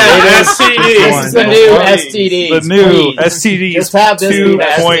 STD. The new STDs. The new please. STDs Just have this new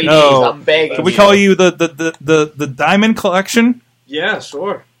 2.0. STDs. I'm begging Can we you. call you the Diamond Collection? Yeah,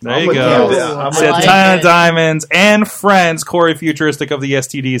 sure. There you go. I Said like Ton of it. Diamonds and friends, Corey Futuristic of the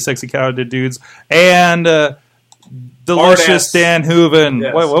STD, Sexy Talented Dudes, and Delicious Smartass. Dan Hooven.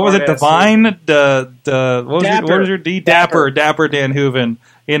 Yes, what was it? Smartass. Divine? What was your D? Dapper Dan Hooven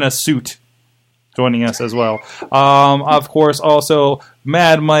in a suit. Joining us as well. Of course, also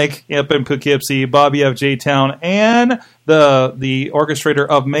Mad Mike up in Poughkeepsie, Bobby F. J. Town, and the orchestrator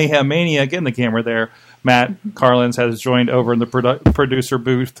of Mayhem Mania. Get in the camera there. Matt Carlins has joined over in the producer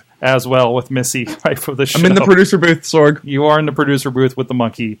booth as well with Missy right for the show. I'm in the producer booth, Sorg. You are in the producer booth with the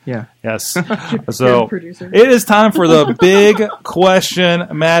monkey. Yeah. Yes. So it is time for the big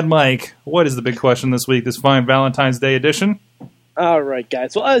question. Mad Mike, what is the big question this week, this fine Valentine's Day edition? All right,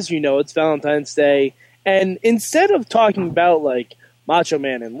 guys. Well, as you know, it's Valentine's Day, and instead of talking about like Macho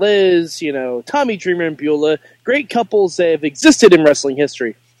Man and Liz, Tommy Dreamer and Beulah, great couples that have existed in wrestling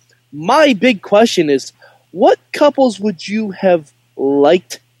history, my big question is, what couples would you have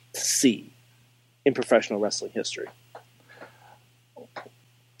liked to see in professional wrestling history?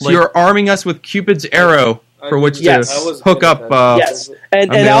 So you're arming us with Cupid's arrow for which Yes. to hook up. Yes,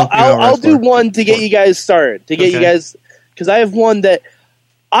 and a male female I'll do wrestler. one to get you guys started. To get you Okay. guys, because I have one that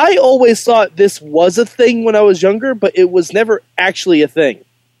I always thought this was a thing when I was younger, but it was never actually a thing.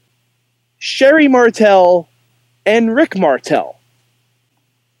 Sherry Martel and Rick Martel.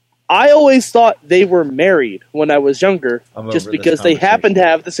 I always thought they were married when I was younger, I'm just over this because they conversation. happened to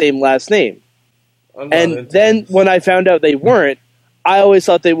have the same last name. I'm not And into then this. when I found out they weren't, I always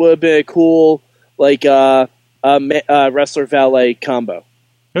thought they would have been a cool, wrestler valet combo.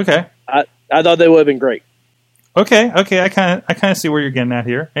 Okay. I thought they would have been great. Okay. I kind of see where you're getting at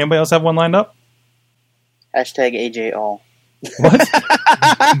here. Anybody else have one lined up? Hashtag AJ All. What?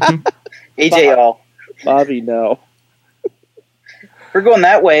 AJ All. Bobby, no. If we're going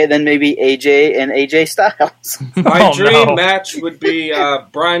that way, then maybe AJ and AJ Styles. My Oh, dream no. match would be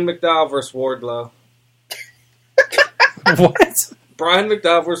Brian McDowell versus Wardlow. What? Brian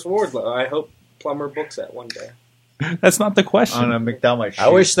McDowell versus Wardlow. I hope Plummer books that one day. That's not the question. I'm gonna make down my shit. I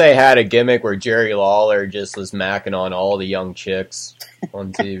wish they had a gimmick where Jerry Lawler just was macking on all the young chicks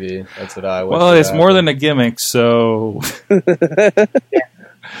on TV. That's what I wish. Well, would it's more happen. than a gimmick, so.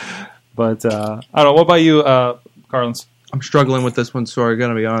 But I don't know. What about you, Carlins? I'm struggling with this one, sorry,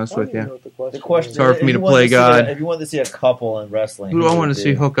 gonna be honest with you. The question. Sorry for me if to you wanted play see God. if you want to see a couple in wrestling, Who do I want to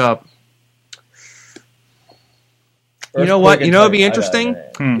see hook up? You know Earthquake what? You and know what'd be Titan. interesting?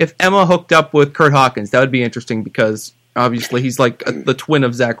 Hmm. If Emma hooked up with Kurt Hawkins, that would be interesting because obviously he's like the twin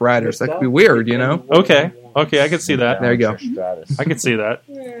of Zack Ryder, so that could be weird, you know? Okay, I could see that. There you go. Stratus. I could see that.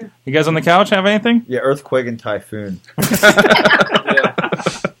 You guys on the couch have anything? Yeah, Earthquake and Typhoon.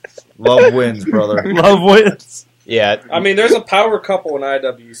 Love wins, brother. Love wins. Yeah, I mean, there's a power couple in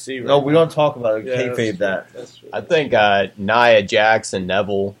IWC. Right No, we don't talk about it. Yeah, Kayfabe that. That's true. I think Nia Jax and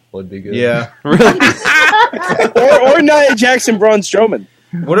Neville would be good. Yeah. or Nia Jackson, Braun Strowman.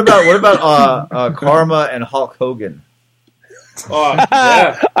 What about Karma and Hulk Hogan? Oh,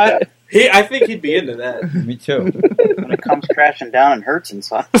 yeah. I I think he'd be into that. Me too. When it comes crashing down and hurts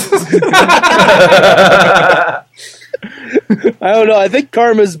inside. don't know. I think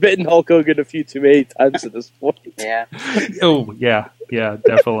Karma's bitten Hulk Hogan a few too many times at this point. Yeah. Oh yeah,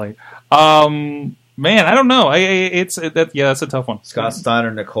 definitely. Man, I don't know. That's a tough one. Scott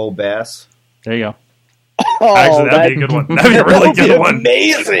Steiner, Nicole Bass. There you go. Oh, Actually, that'd be a good one. That'd be a really good one.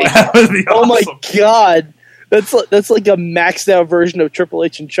 Amazing. That would be Oh my awesome. god. That's like a maxed out version of Triple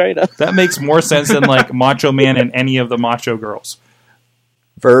H in China. That makes more sense than like Macho Man and any of the Macho Girls.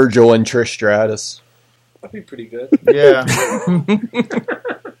 Virgil and Trish Stratus. That'd be pretty good. Yeah.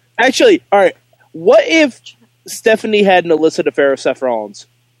 Actually, all right. What if Stephanie had an illicit affair with Seth Rollins?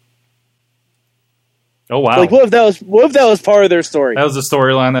 Oh wow, Like, what if that was part of their story? that was the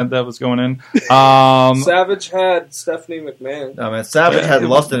storyline that was going in. Savage had Stephanie McMahon. No, man, Savage had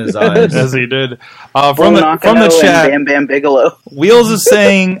lust in his eyes. As he did. Bull From the Nakano chat, and Bam Bam Bigelow. Wheels is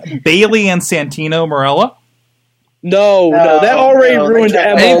saying Bailey and Santino Marella. No, that already no, ruined they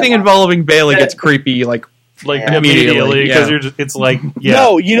can't. Emma. Anything involving Bailey gets creepy, like Yeah. Immediately because Yeah. you're just, it's like yeah.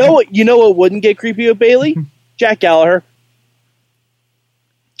 No, you know what wouldn't get creepy with Bailey? Jack Gallagher.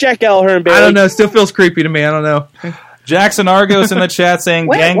 Jack Gallagher and Bailey. I don't know. Still feels creepy to me. I don't know. Jackson Argos in the chat saying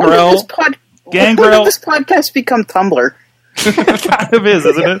When did Gangrel. this Gangrel. when did this podcast become Tumblr? Kind of is,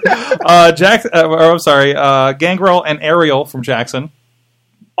 isn't it? Gangrel and Ariel from Jackson.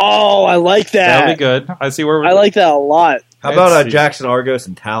 Oh, I like that. That'll be good. I see where we're. I like that a lot. How about Let's see. Jackson Argos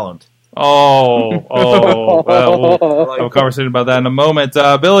and Talent? We'll have a conversation about that in a moment.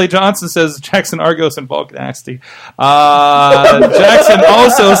 Billy Johnson says Jackson Argos and Bulk Nasty.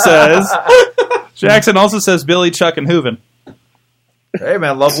 Jackson also says Billy, Chuck, and Hooven. Hey,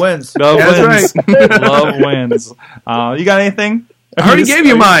 man, love wins. Love That's wins. Love wins. You got anything? I already gave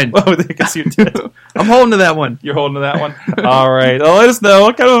you mine. Oh, I guess you did. I'm holding to that one. You're holding to that one? All right. Well, let us know.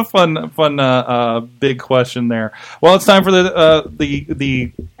 What kind of a fun big question there. Well, it's time for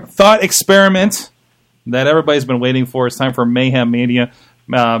the thought experiment that everybody's been waiting for. It's time for Mayhem Mania.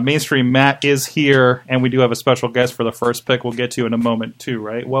 Mainstream Matt is here, and we do have a special guest for the first pick we'll get to in a moment, too,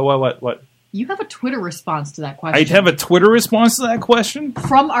 right? What? You have a Twitter response to that I question. have a Twitter response to that question?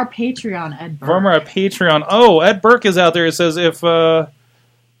 From our Patreon, Ed Burke. From our Patreon. Oh, Ed Burke is out there. It says if...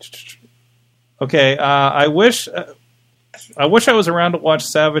 Okay, I wish I was around to watch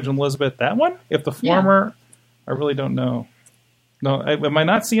Savage and Elizabeth. That one? If the former... I really don't know. No, am I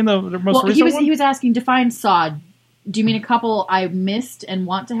not seeing the most recent one? He was asking, define Sod. Do you mean a couple I missed and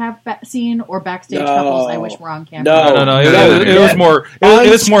want to have seen, or backstage couples I wish were on camera? No. It was more. It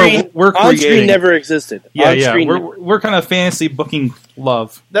was more. We're on screen creating. never existed. Yeah, On yeah. screen We're kind of fantasy booking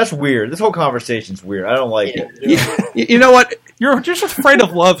love. That's weird. This whole conversation's weird. I don't like it. You know what? You're just afraid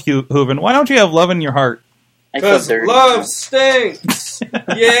of love, Hooven. Why don't you have love in your heart? Because love stinks.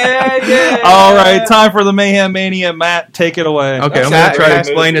 Yeah. All right, time for the Mayhem Mania. Matt, take it away. Okay, I'm going to try to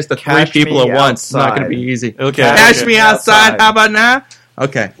explain this to three people at once. It's not going to be easy. Okay. Cash me outside. How about now?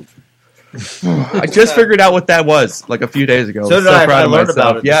 Okay. I just figured out what that was like a few days ago. So I'm did I. proud I of learned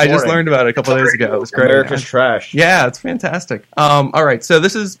myself. about it Yeah, this I just morning. learned about it a couple of days ago. It was great. America's trash. Yeah, it's fantastic. All right, so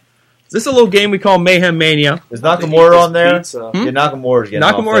this is a little game we call Mayhem Mania. Is Nakamura on there? Pizza. Yeah, Nakamura's getting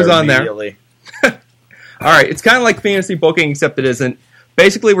Nakamura's off on there. immediately. All right, it's kind of like fantasy booking, except it isn't.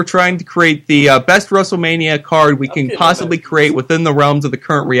 Basically, we're trying to create the best WrestleMania card we can possibly create within the realms of the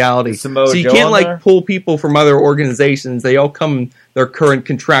current reality. Samoa So you Joe can't on like there? pull people from other organizations. They all come in their current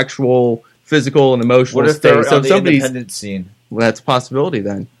contractual, physical, and emotional What if state. they're So on if the somebody's independent scene? well, that's a possibility.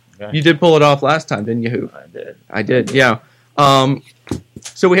 Then Okay. you did pull it off last time, didn't you? Who? I did. I did, yeah.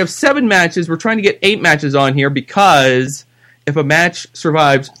 So we have 7 matches. We're trying to get 8 matches on here because if a match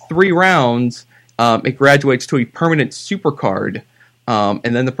survives 3 rounds, it graduates to a permanent super card.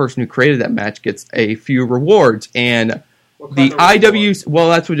 And then the person who created that match gets a few rewards. And the IW, well,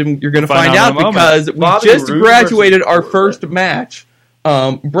 that's what you're going to find out because we Bobby just Roode graduated versus our first match.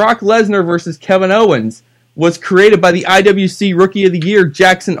 Brock Lesnar versus Kevin Owens was created by the IWC Rookie of the Year,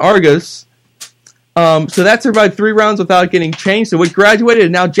 Jackson Argos. So that survived 3 rounds without getting changed. So it graduated,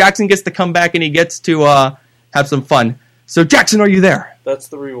 and now Jackson gets to come back and he gets to have some fun. So Jackson, are you there? That's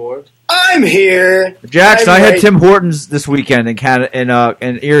the reward. I'm here. Jackson, I I'm had right. Tim Hortons this weekend in Canada,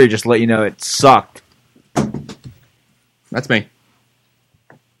 in Erie. Just to let you know, it sucked. That's me.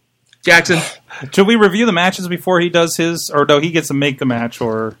 Jackson. Should we review the matches before he does his, or no, he gets to make the match,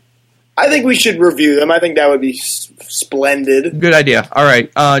 or? I think we should review them. I think that would be splendid. Good idea. All right.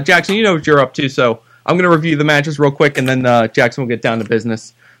 Jackson, you know what you're up to, so I'm going to review the matches real quick, and then Jackson will get down to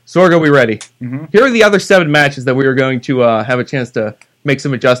business. Sorg, are we ready? Mm-hmm. Here are the other 7 matches that we are going to have a chance to make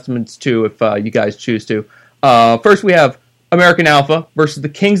some adjustments to if you guys choose to. First, we have American Alpha versus the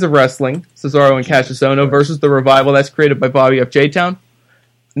Kings of Wrestling, Cesaro and Cassius Ohno versus the Revival. That's created by Bobby F. J-Town.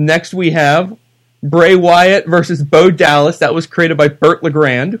 Next, we have Bray Wyatt versus Bo Dallas. That was created by Burt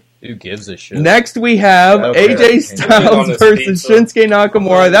LeGrand. Who gives a shit? Next, we have AJ Styles versus Shinsuke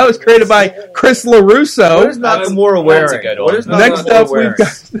Nakamura. That was created by Chris LaRusso. What is Nakamura wearing? What is Next Nakamura up, wearing?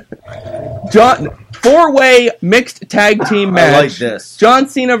 we've got 4-way mixed tag team match. I like this. John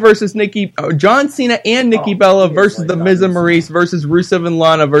Cena and Nikki Bella versus the Miz and Maurice versus Rusev and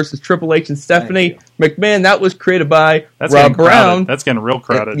Lana versus Triple H and Stephanie McMahon. That was created by That's Rob getting crowded. Brown. That's getting real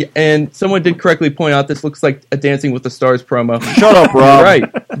crowded. And someone did correctly point out this looks like a Dancing with the Stars promo. Shut up, Rob. Right.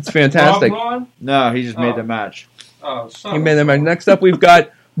 It's fantastic. No, he just made the match. He made that match. Next up, we've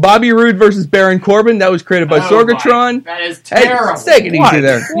got Bobby Roode versus Baron Corbin. That was created by Sorgatron. That is Hey, terrible. take it What? easy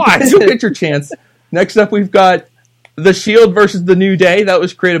there. What? You'll get your chance. Next up, we've got The Shield versus The New Day. That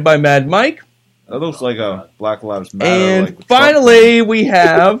was created by Mad Mike. That looks like a Black Lives Matter. And like finally, we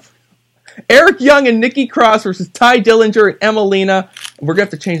have Eric Young and Nikki Cross versus Ty Dillinger and Emmalina. We're going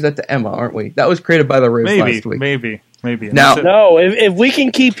to have to change that to Emma, aren't we? That was created by the Riz last week. Maybe. Now, No, if we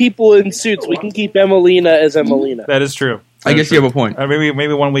can keep people in suits, we can keep Emmalina as Emmalina. That is true. I guess you have a point.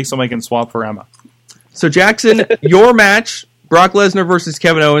 Maybe 1 week somebody can swap for Emma. So, Jackson, your match, Brock Lesnar versus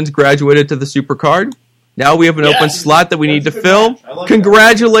Kevin Owens, graduated to the Supercard. Now we have an open slot that we need to fill.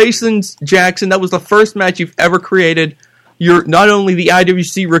 Congratulations, Jackson. That was the first match you've ever created. You're not only the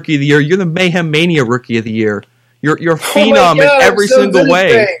IWC Rookie of the Year, you're the Mayhem Mania Rookie of the Year. You're a phenom in every single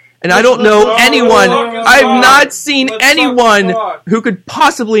way. And I don't know anyone, I've not seen anyone who could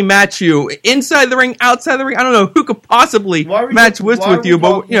possibly match you. Inside the ring, outside the ring, I don't know who could possibly match with you,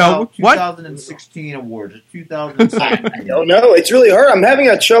 but, you know, what? 2016 awards, 2007. I don't know. It's really hard. I'm having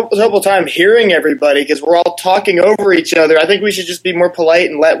a trouble time hearing everybody because we're all talking over each other. I think we should just be more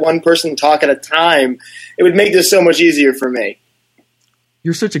polite and let one person talk at a time. It would make this so much easier for me.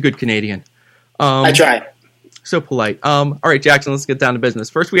 You're such a good Canadian. I try. So polite. All right, Jackson, let's get down to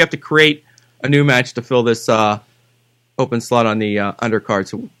business. First, we have to create a new match to fill this open slot on the undercard.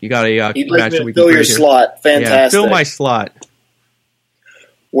 So you got a You'd match like me that we to can fill your create here. slot. Fantastic. Yeah, fill my slot.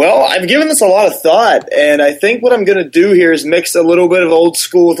 Well, I've given this a lot of thought, and I think what I'm going to do here is mix a little bit of old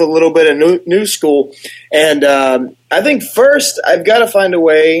school with a little bit of new school. And I think first I've got to find a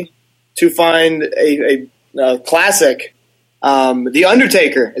way to find a classic. The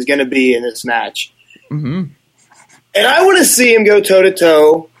Undertaker is going to be in this match. Mm-hmm. And I want to see him go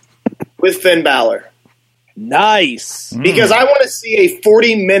toe-to-toe with Finn Balor. Nice. Because I want to see a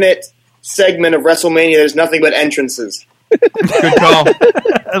 40-minute segment of WrestleMania that is nothing but entrances. Good call.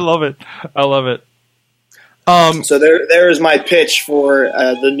 I love it. So there is my pitch for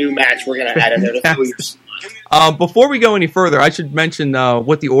the new match we're going to add in there to fill your slot. Before we go any further, I should mention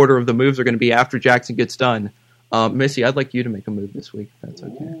what the order of the moves are going to be after Jackson gets done. Missy, I'd like you to make a move this week. If that's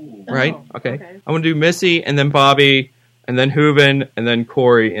okay. Ooh. Right? Oh, okay. okay. I'm going to do Missy, and then Bobby, and then Hooven, and then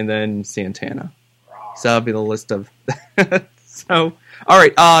Corey, and then Santana. So that'll be the list of... So, all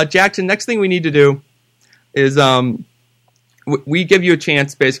right, Jackson, next thing we need to do is we give you a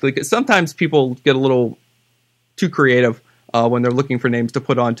chance, basically, because sometimes people get a little too creative when they're looking for names to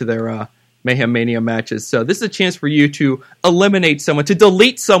put onto their Mayhem Mania matches. So this is a chance for you to eliminate someone, to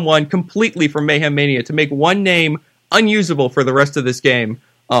delete someone completely from Mayhem Mania, to make one name unusable for the rest of this game,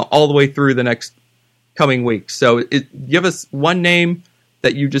 all the way through the next coming weeks. So give us one name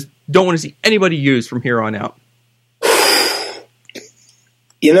that you just don't want to see anybody use from here on out.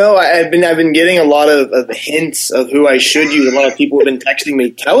 You know, I've been getting a lot of hints of who I should use. A lot of people have been texting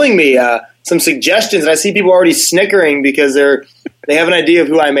me, telling me some suggestions, and I see people already snickering because they have an idea of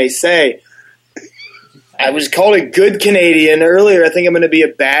who I may say. I was called a good Canadian earlier. I think I'm going to be a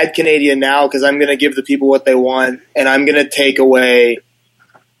bad Canadian now because I'm going to give the people what they want, and I'm going to take away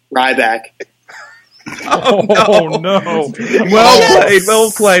Ryback. Oh no!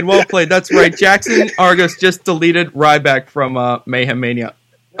 Well played. That's right. Jackson Argus just deleted Ryback from Mayhem Mania.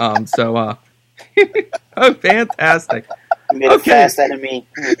 Oh, fantastic. You made a fast enemy.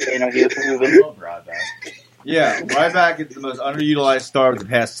 Yeah, Ryback is the most underutilized star of the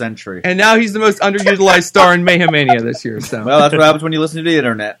past century. And now he's the most underutilized star in Mayhem Mania this year. So, well, that's what happens when you listen to the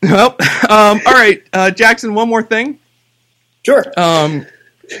internet. Well, all right, Jackson. One more thing. Sure.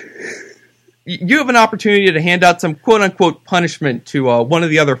 You have an opportunity to hand out some quote-unquote punishment to one of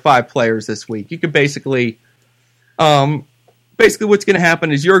the other 5 players this week. You could basically what's going to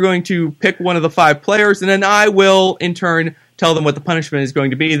happen is you're going to pick one of the 5 players, and then I will, in turn, tell them what the punishment is going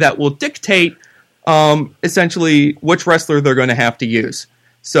to be. That will dictate, essentially, which wrestler they're going to have to use.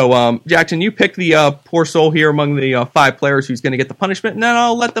 So, Jackson, you pick the poor soul here among the 5 players who's going to get the punishment, and then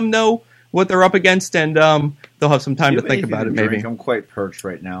I'll let them know what they're up against, and they'll have some time to think about it, maybe. I'm quite perched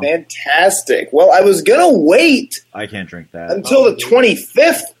right now. Fantastic. Well, I was going to wait I can't drink that. until the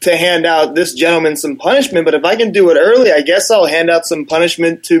 25th to hand out this gentleman some punishment, but if I can do it early, I guess I'll hand out some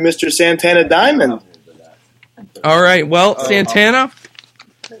punishment to Mr. Santana Diamond. All right, well, Santana,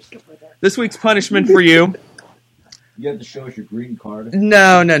 this week's punishment for you. You have to show us your green card.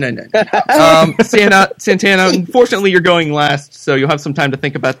 No. Santana, unfortunately, you're going last, so you'll have some time to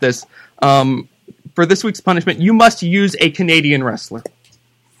think about this. For this week's punishment, you must use a Canadian wrestler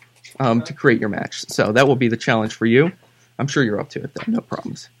to create your match. So that will be the challenge for you. I'm sure you're up to it, though. No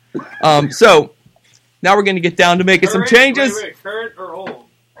problems. So now we're going to get down to making some changes. Current or old?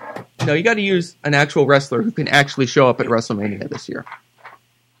 No, you got to use an actual wrestler who can actually show up at WrestleMania this year.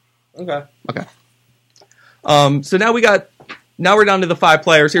 Okay. So now we're down to the 5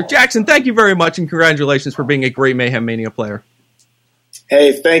 players here. Jackson, thank you very much, and congratulations for being a great Mayhem Mania player.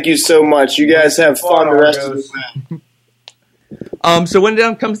 Hey, thank you so much. You guys have fun the rest of the week. So when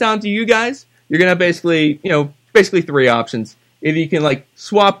it comes down to you guys, you're gonna have basically 3 options. Either you can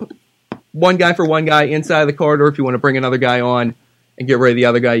swap one guy for one guy inside the corridor. If you want to bring another guy on and get rid of the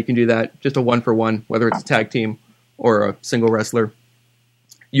other guy, you can do that. Just a 1-for-1, whether it's a tag team or a single wrestler.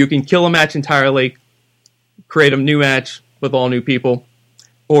 You can kill a match entirely, create a new match with all new people,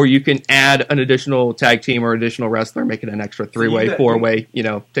 or you can add an additional tag team or additional wrestler, make it an extra 3-way, 4-way,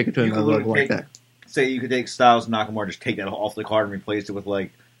 take it to another level like that. Say you could take Styles and Nakamura, just take that off the card and replace it with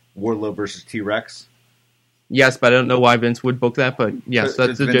Wardlow versus T-Rex. Yes, but I don't know why Vince would book that, but yes,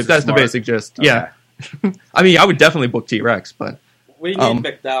 that's the basic gist. Okay. Yeah. I mean, I would definitely book T-Rex, but... We need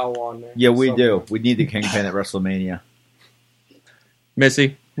McDowell on there. Yeah, we do. We need the Kingpin at WrestleMania.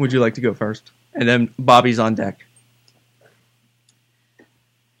 Missy, would you like to go first? And then Bobby's on deck.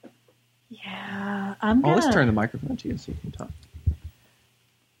 Yeah, I'm gonna... let's turn the microphone to you so you can talk.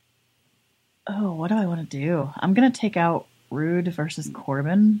 Oh, what do I want to do? I'm going to take out Rude versus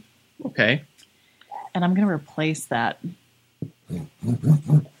Corbin. Okay. And I'm going to replace that.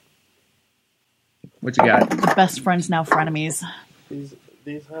 What you got? The best friends, now frenemies. These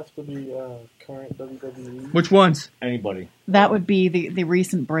have to be current WWE. Which ones? Anybody. That would be the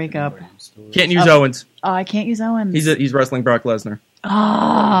recent breakup. Can't use Owens. I can't use Owens. He's wrestling Brock Lesnar.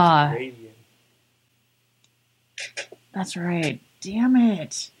 That's right. Damn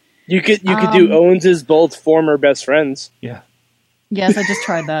it. You could do Owens' both former best friends. Yeah. Yes, I just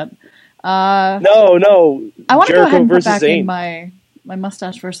tried that. No. I want to go Jericho ahead and put versus back Zayn. in my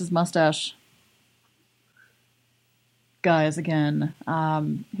mustache versus mustache guys again.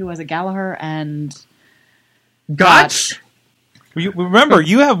 Who was it? Gallagher and Gotch. Remember,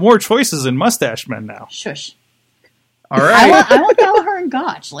 you have more choices in Mustache Men now. Shush. All right. I want Gallagher and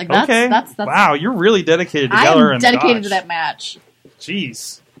Gotch. Like that's Okay. that's Wow, you're really dedicated to I Gallagher am and dedicated Gotch. to that match.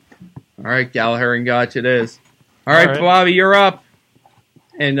 Jeez. All right, Gallagher and Gotch it is. All right, All right. Bobby, you're up.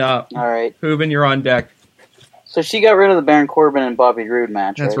 And All right. Hooven, you're on deck. So she got rid of the Baron Corbin and Bobby Roode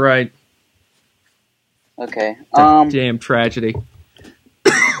match. That's right. Okay. It's a damn tragedy.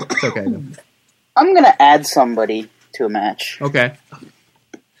 It's okay, though. I'm gonna add somebody to a match. Okay.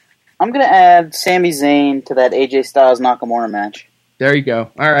 I'm gonna add Sami Zayn to that AJ Styles Nakamura match. There you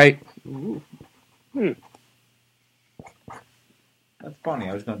go. All right. That's funny.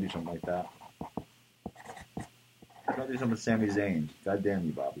 I was going to do something like that. I was going to do something with Sami Zayn. God damn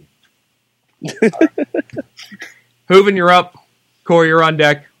you, Bobby. Hooven, you're up. Corey, you're on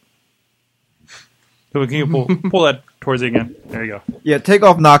deck. So can you pull that towards you again? There you go. Yeah, take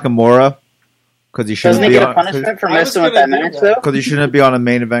off Nakamura because he shouldn't Doesn't he be get a on. punishment for messing with that match though? Because he shouldn't be on a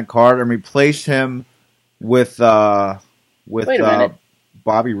main event card, and replace him with Wait a minute.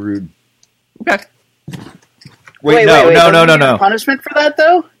 Bobby Roode. Okay. Wait, no. Doesn't he get a punishment for that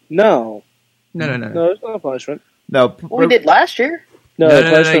though? No. No. No, there's no punishment. No. Well, we did last year. No, No.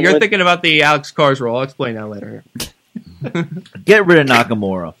 punishment You're went- thinking about the Alex Cars rule. I'll explain that later. Get rid of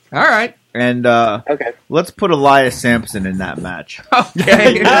Nakamura. All right. And Okay. let's put Elias Sampson in that match.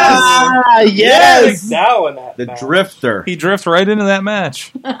 Okay. Yes! Now in that The match. Drifter. He drifts right into that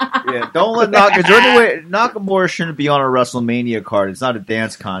match. Yeah, don't let Is there any way Nakamura shouldn't be on a WrestleMania card? It's not a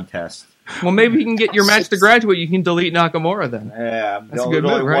dance contest. Well, maybe you can get your match to graduate. You can delete Nakamura then. Yeah, That's a good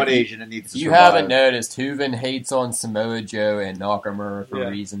only move, right? one Asian that needs to You survive. haven't noticed Hooven hates on Samoa Joe and Nakamura for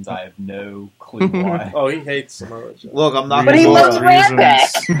reasons I have no clue why. Oh, he hates Samoa Joe. Look, I'm not. But he gonna loves go Rat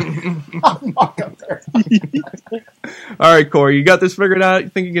Pack. All right, Corey, you got this figured out? You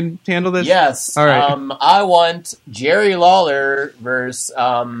think you can handle this? Yes. All right. I want Jerry Lawler versus.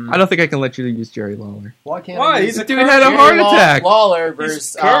 I don't think I can let you use Jerry Lawler. Why can't Why? I He's use a Dude had a heart attack. Lawler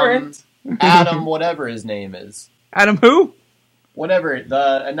versus current. Adam, whatever his name is. Adam who? Whatever,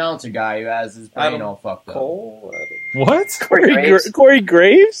 the announcer guy who has his brain Adam all fucked up. Cole. What? Corey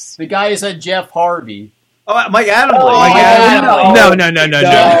Graves? The guy who said Jeff Harvey. Oh, Mike Adamle. Mike Adamle.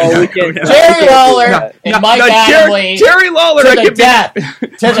 No, we can't. Jerry Lawler and Mike Adamle Jerry Lawler, to I the could death. To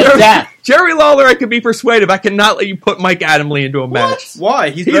the death. Jerry Lawler, I could be persuaded. I cannot let you put Mike Adamle into a match.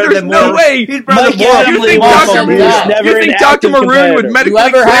 Why? He's There's better than no more. way. He's better Mike than more. Adamle You think was Dr. somebody who's never You an think Dr. active Maroon would competitor. medically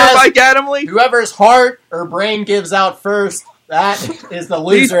Whoever clear has- Mike Adamle? Whoever's heart or brain gives out first, that is the These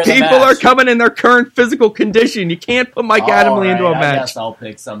loser of the people match. are coming in their current physical condition. You can't put Mike Adamle into a I match. guess I'll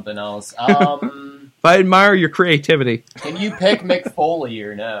pick something else. I admire your creativity. Can you pick Mick Foley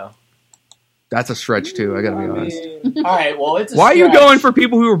or no? That's a stretch too. I gotta be honest. All right, well, it's a Why are you stretch. going for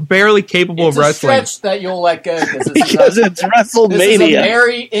people who are barely capable It's of a wrestling? stretch that you'll let go Because it's WrestleMania. This is a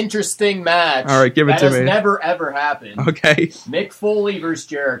very interesting match. All right, give it that to has me. never ever happened. Okay. Mick Foley versus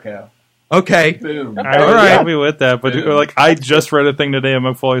Jericho. Okay. Boom. I All would right. happy with that, but Boom. like I just read a thing today of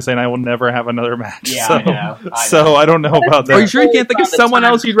McFoley saying I will never have another match. Yeah, so, I know. so I don't know about that. Are you sure you can't think of someone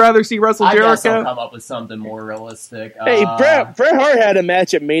else you'd rather see wrestle I guess I'll Jericho? come up with something more realistic. Hey, Bret Hart had a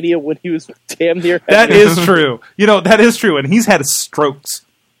match at Mania when he was damn near. That is true. You know, that is true, and he's had strokes.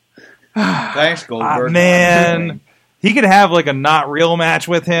 Thanks, Goldberg. Man, he could have like a not real match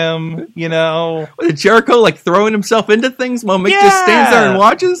with him. You know, Was Jericho like throwing himself into things while Mick just stands there and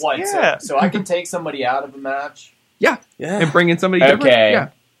watches? What? Yeah. So I can take somebody out of a match? Yeah. And bring in somebody different? Okay. Yeah.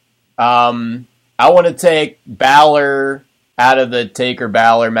 I want to take Balor out of the Taker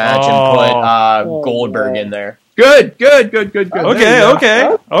Balor match and put Goldberg in there. Good. okay, There okay, you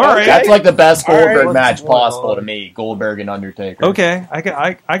go. all right. That's like the best All right. Goldberg match possible to me. Goldberg and Undertaker. Okay,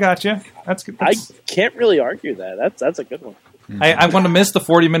 I got you. That's good. I can't really argue that. That's a good one. I want to miss the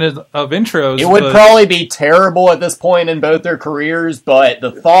 40 minutes of intros. It would but- probably be terrible at this point in both their careers, but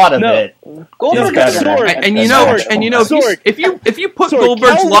the thought of it Goldberg is better. Sorg. And you know, if you put Sorg,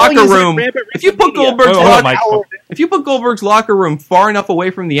 Goldberg's how long locker is that room, ramp at if you put WrestleMania? Goldberg's Oh, locker, Mike. if you put Goldberg's locker room far enough away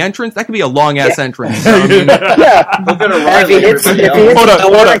from the entrance, that could be a long ass entrance. Yeah. Look at If he O'Reilly. hits, if he everybody hits Hold the up,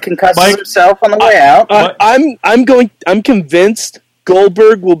 hold door up. and concusses Mike. himself on the way out, I'm convinced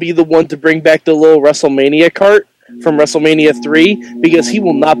Goldberg will be the one to bring back the little WrestleMania cart from WrestleMania 3 because he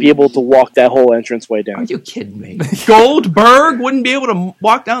will not be able to walk that whole entranceway Are down. you kidding me? Goldberg wouldn't be able to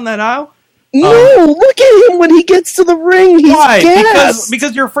walk down that aisle? No, look at him when he gets to the ring. He's Why? gassed.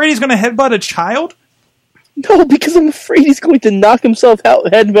 Because you're afraid he's going to headbutt a child? No, because I'm afraid he's going to knock himself out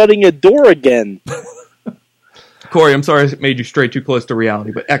headbutting a door again. Corey, I'm sorry I made you stray too close to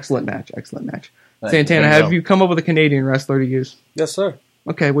reality, but excellent match. Santana, have you come up with a Canadian wrestler to use? Yes, sir.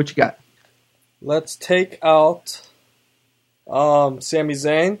 Okay, what you got? Let's take out Sami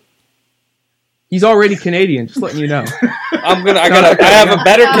Zayn. He's already Canadian, just letting you know. I have a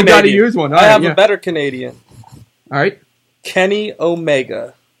better Canadian. You gotta use one. All I right, have yeah. a better Canadian. All right. Kenny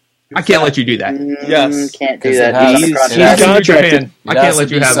Omega. I can't let you do that. Yes. Can't do 'Cause that. it has- He's it contracted. has to be contracted. I can't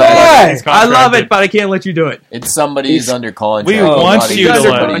let you have Why? that. I love it, but I can't let you do it. It's somebody who's under contract. We want Not you even to He's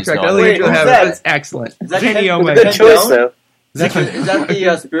let under him. somebody's contract. not. I let you Wait, have who's it. that? That's excellent. Is that Kenny Ken- Omega. Good choice, though. Is that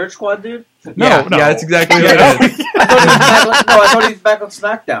the Spirit Squad dude? No, yeah, no. yeah, that's exactly what it is. I thought he was back on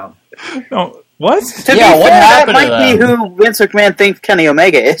SmackDown. No, what? To Yeah, be what fair, that happened to might be them? who Vince McMahon thinks Kenny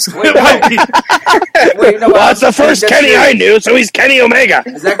Omega is. Wait, no, Well, it's the first Kenny I knew, so he's Kenny Omega.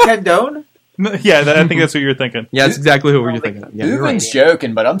 Is that Ken Doane? No, yeah, I think that's what you're thinking. Yeah, that's exactly who you're thinking of. Yeah, you're right. Ruben's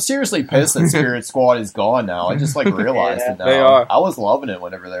joking, but I'm seriously pissed that Spirit Squad is gone now. I just realized it now. They are. I was loving it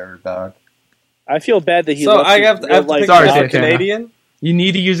whenever they were back. I feel bad that he So left I his have to real life pick Sorry, a Santana. Canadian. You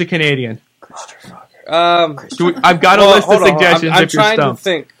need to use a Canadian. Do I've got a list of hold on. suggestions I'm if you're trying to stumped.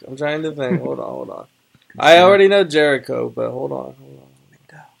 think. I'm trying to think. Hold on. I already know Jericho, but hold on.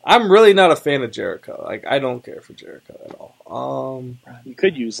 I'm really not a fan of Jericho. Like, I don't care for Jericho at all. You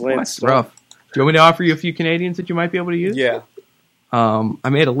could use Lance. That's rough. Do you want me to offer you a few Canadians that you might be able to use? Yeah. I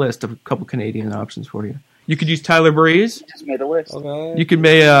made a list of a couple Canadian options for you. You could use Tyler Breeze. Just made a list. Okay. You could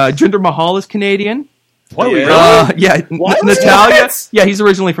make Jinder Mahal is Canadian. What? Yeah, What? Natalia. What? Yeah, he's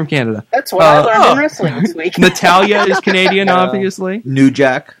originally from Canada. That's what I learned in wrestling this week. Natalia is Canadian, obviously. New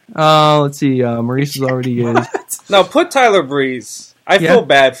Jack. Let's see. Maurice is already used. No, put Tyler Breeze. I feel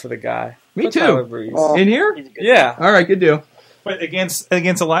bad for the guy. Me Put too. Tyler Breeze. In here? Yeah. All right, good deal. But against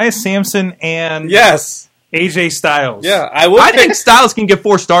Elias Sampson and Yes. AJ Styles. Yeah, I think Styles can get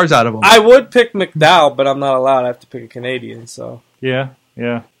 4 stars out of him. I would pick McDowell, but I'm not allowed. I have to pick a Canadian. So Yeah.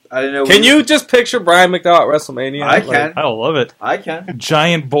 I didn't know. can you just picture Brian McDowell at WrestleMania? I can. I love it. I can.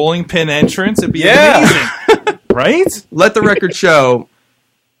 Giant bowling pin entrance. It'd be Yeah. amazing. Right? Let the record show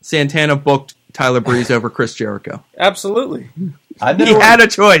Santana booked Tyler Breeze over Chris Jericho. Absolutely. He had a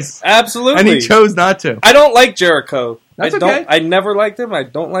choice. Absolutely. And he chose not to. I don't like Jericho. That's I don't. okay. I never liked him. I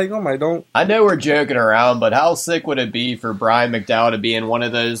don't like him. I don't. I know we're joking around, but how sick would it be for Brian McDowell to be in one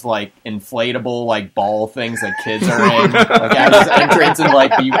of those like inflatable like ball things that kids are in, like at his entrance, and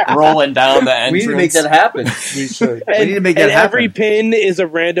like be rolling down the entrance? We need to make that happen. We should. We need to make that And happen. every pin is a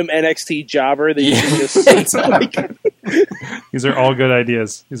random NXT jobber that you can just These are all good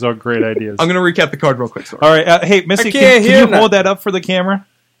ideas. These are great ideas. I'm going to recap the card real quick. All right. Hey, Missy, I can't can hear you that. hold that up for the camera?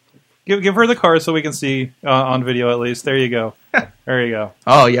 Give her the card so we can see on video at least. There you go. There you go.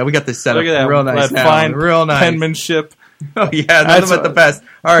 Oh, yeah, we got this set Look up at that. real nice That now. fine Real nice. penmanship. Oh, yeah, That's nothing but the best.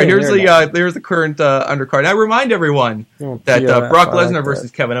 All right, here's Very the current undercard. Now, remind everyone that Brock Lesnar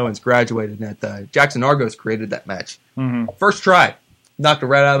versus Kevin Owens graduated, and that Jackson Argos created that match. Mm-hmm. First try. Knocked it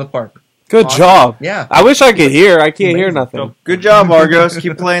right out of the park. Good job. Yeah. I wish I could hear. I can't hear nothing. Good job, Argos.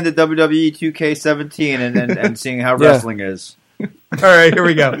 Keep playing the WWE 2K17 and seeing how wrestling is. All right, here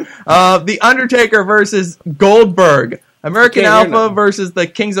we go. The Undertaker versus Goldberg. American Can't hear Alpha nothing. versus the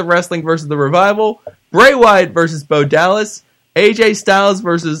Kings of Wrestling versus the Revival. Bray Wyatt versus Bo Dallas. AJ Styles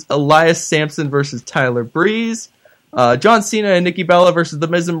versus Elias Sampson versus Tyler Breeze. John Cena and Nikki Bella versus The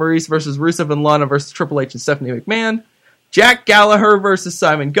Miz and Maurice versus Rusev and Lana versus Triple H and Stephanie McMahon. Jack Gallagher versus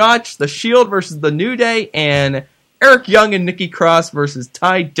Simon Gotch. The Shield versus The New Day. And Eric Young and Nikki Cross versus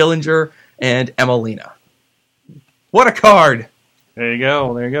Ty Dillinger and Emelina. What a card! There you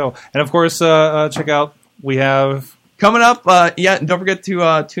go. There you go. And of course, check out. We have Coming up, and don't forget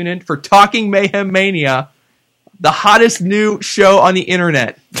to tune in for Talking Mayhem Mania, the hottest new show on the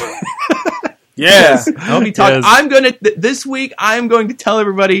internet. Yeah. I'll be talking. Yes. I'm gonna this week. I am going to tell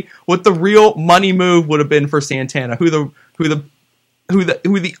everybody what the real money move would have been for Santana. Who the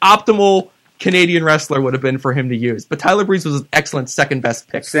optimal Canadian wrestler would have been for him to use. But Tyler Breeze was an excellent second best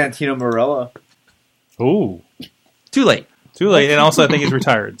pick. Santino Marella. ooh, Too late. too late. And also, I think he's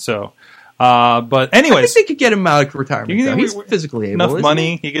retired. So, but I anyways, think they could get him out of retirement. You can- though. He's physically able. enough isn't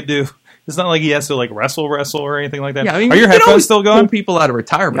money he could do. It's not like he has to like wrestle or anything like that. He? Yeah, I mean, are your you can headphones always still pull going? people out of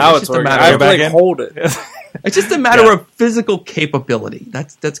retirement. Now it's it's just a working. matter I of have to back like in? hold it. It's just a matter Yeah. of physical capability.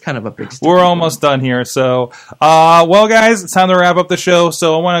 That's kind of a big step. We're almost done here. So, well, guys, it's time to wrap up the show.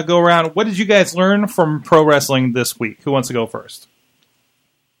 So I want to go around. What did you guys learn from pro wrestling this week? Who wants to go first?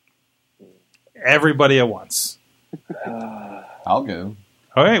 Everybody at once. I'll go.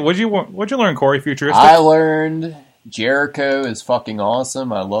 All right. What'd you learn, Corey? Futuristic. I learned Jericho is fucking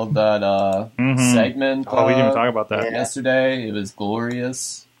awesome. I love that segment. Oh, we didn't even talk about that. Yesterday. It was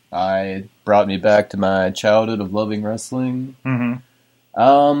glorious. It brought me back to my childhood of loving wrestling.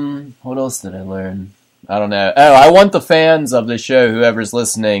 Mm-hmm. What else did I learn? I don't know. Oh, I want the fans of the show, whoever's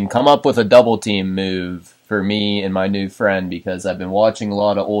listening, come up with a double team move for me and my new friend, because I've been watching a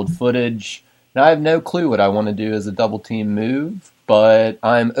lot of old footage and I have no clue what I want to do as a double team move, but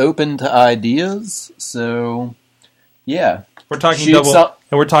I'm open to ideas. So, yeah. We're talking Shoot double. some-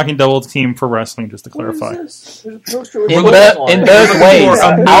 And we're talking double team for wrestling, just to clarify. In both ways,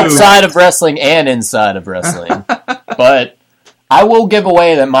 outside of wrestling and inside of wrestling. But I will give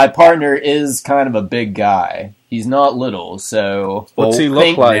away that my partner is kind of a big guy. He's not little, so What's he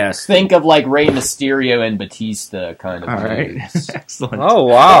look like? Think of like Rey Mysterio and Batista kind of All right. moves. Excellent. Oh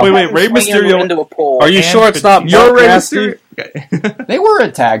wow! Wait, Rey Swinging Mysterio. into a pole. Are you And sure it's not You're Mark Rey Cassidy? Mysterio. Okay. They were a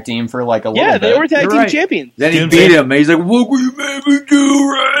tag team for like a little Yeah, bit. they were tag You're team right. champions. Then he Doomsday- beat him, and he's like, "What were you made me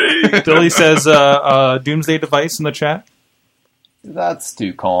do, Ray?" Billy says Doomsday Device in the chat. That's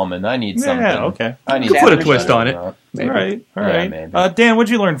too common. I need something. Yeah, okay. I need Could put a something twist better on than it. that. Maybe. All right. All Yeah, right. maybe. Dan, what'd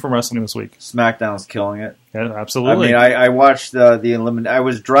you learn from wrestling this week? SmackDown's killing it. Yeah, absolutely. I mean, I watched the elimination. I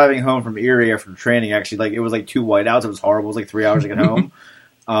was driving home from Erie after training. Actually, like it was like 2 whiteouts. It was horrible. It was like 3 hours to get home.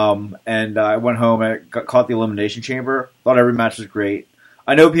 And I went home and caught the Elimination Chamber. Thought every match was great.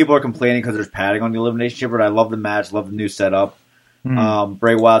 I know people are complaining because there's padding on the Elimination Chamber, but I love the match, love the new setup.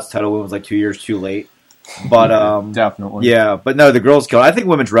 Bray Wyatt's title win was like 2 years too late. But definitely. Yeah, but no, the girls killed. I think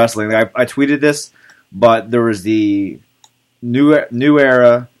women's wrestling, I tweeted this, but there was the new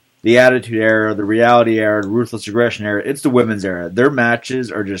era, the Attitude Era, the Reality Era, the Ruthless Aggression Era. It's the women's era. Their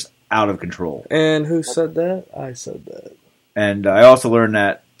matches are just out of control. And who said that? I said that. And I also learned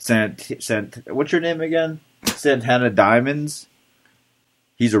that what's your name again? Santana Diamonds.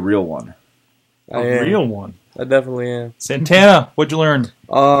 He's a real one. Real one. I definitely am. Santana, what'd you learn?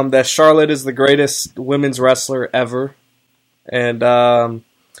 That Charlotte is the greatest women's wrestler ever, and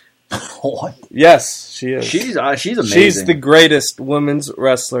what? Yes, she is. She's amazing. She's the greatest women's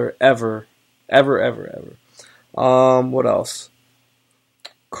wrestler ever. What else?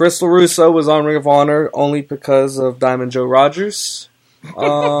 Chris LaRusso was on Ring of Honor only because of Diamond Joe Rogers.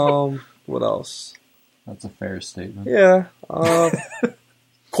 What else? That's a fair statement. Yeah.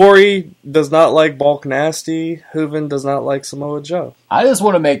 Corey does not like Bulk Nasty. Hooven does not like Samoa Joe. I just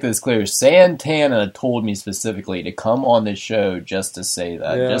want to make this clear. Santana told me specifically to come on this show just to say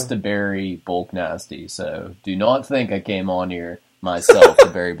that, just to bury Bulk Nasty. So do not think I came on here myself to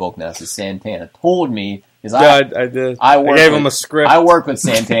bury Bulk Nasty. Santana told me. I did. I gave him a script. I work with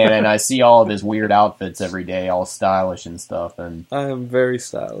Santana, and I see all of his weird outfits every day, all stylish and stuff. And I am very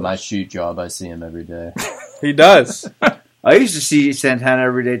stylish. My shoot job, I see him every day. He does. I used to see Santana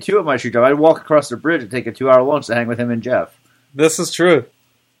every day, too, at my shoot job. I'd walk across the bridge and take a 2-hour lunch to hang with him and Jeff. This is true.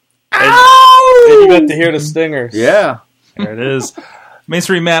 And you got to hear the stingers. Yeah. There it is.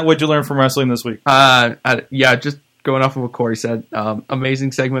 Mystery Matt, what'd you learn from wrestling this week? Just going off of what Corey said.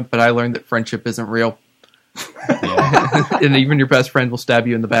 Amazing segment, but I learned that friendship isn't real. And even your best friend will stab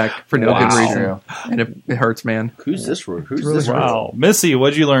you in the back for no good reason. And it hurts, man. Who's this? Wow. Missy,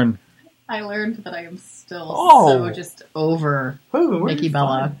 what'd you learn? I learned that I am still so just over Nikki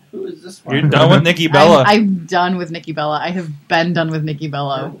Bella. Who is this one? You're done with Nikki Bella. I'm done with Nikki Bella. I have been done with Nikki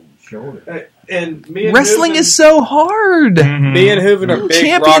Bella. And me and wrestling is so hard. Mm-hmm. Me and Hooven are big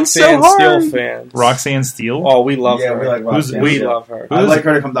Champion's Roxanne so hard. Steele fans. Roxanne Steele? Oh, we love Yeah, her. we like Roxanne. We love her. I'd like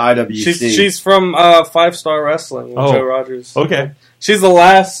her to come to IWC. She's from 5-Star Wrestling with Joe Rogers. Okay. She's the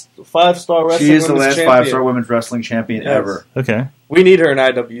last 5-Star wrestling. She is the last champion. 5-star women's wrestling champion ever. Okay. We need her in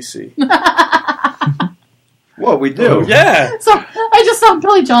IWC. What we do? Yeah. So I just saw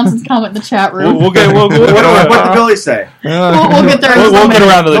Billy Johnson's comment in the chat room. We'll get What did Billy say? We'll get there. We'll get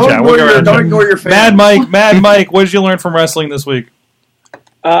around to the chat. Don't ignore your fans. Mad Mike, what did you learn from wrestling this week?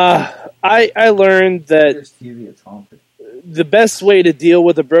 I learned that the best way to deal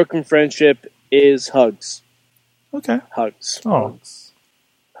with a broken friendship is hugs. Okay. Hugs. Oh.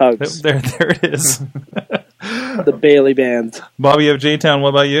 Hugs. There it is. The Bailey Band. Bobby of J-Town, what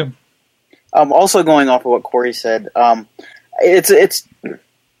about you? Also going off of what Corey said, it's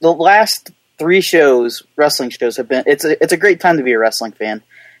the last 3 wrestling shows have been. It's a great time to be a wrestling fan.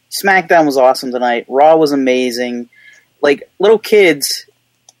 SmackDown was awesome tonight. Raw was amazing. Like little kids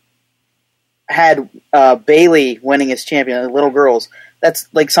had Bailey winning as champion. Little girls, that's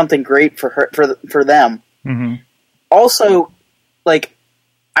like something great for her for them. Mm-hmm. Also, like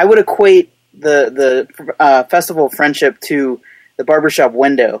I would equate the Festival of Friendship to the barbershop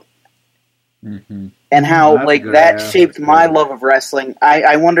window. Mm-hmm. And how that shaped my love of wrestling.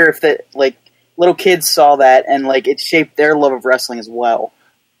 I wonder if that little kids saw that and it shaped their love of wrestling as well.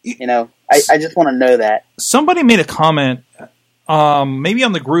 You know, I just want to know that. Somebody made a comment, maybe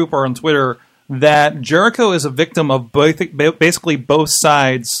on the group or on Twitter, that Jericho is a victim of basically both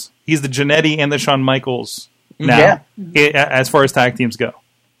sides. He's the Jannetty and the Shawn Michaels now, as far as tag teams go.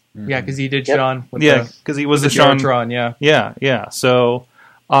 Yeah, because he did Shawn. Because he was the Shawn. Yeah. So.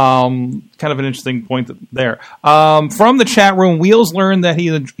 Kind of an interesting point there. From the chat room, Wheels learned that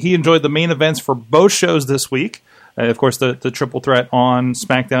he enjoyed the main events for both shows this week. Of course, the triple threat on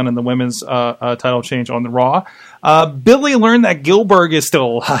SmackDown and the women's title change on the Raw. Billy learned that Gilbert is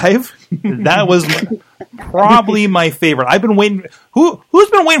still alive. That was probably my favorite. I've been waiting. Who's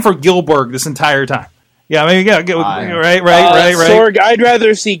been waiting for Gilbert this entire time? Yeah, right. Sorg, I'd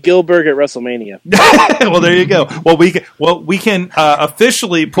rather see Gilbert at WrestleMania. Well, there you go. We can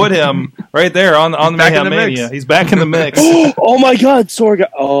officially put him right there on the Mayhem Mania. He's back in the mix. Oh my God, Sorg!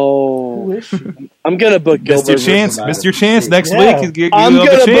 Oh, I'm gonna book Gilbert. Missed your chance next week. I'm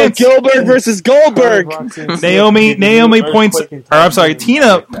gonna book Gilbert versus Goldberg. Naomi points. Or I'm sorry,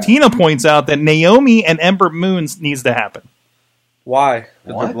 Tina points out that Naomi and Ember Moon needs to happen. Why?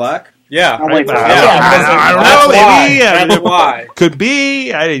 They're black. Yeah, I don't know. Maybe why? Could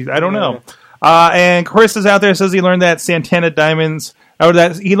be. I don't know. And Chris is out there, says he learned that Santana Diamonds, or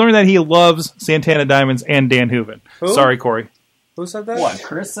that he learned that he loves Santana Diamonds and Dan Hooven. Who? Sorry, Corey. Who said that? What?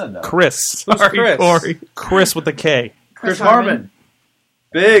 Chris said that. Chris. Who's Chris? Corey. Chris with the K. Chris Harmon.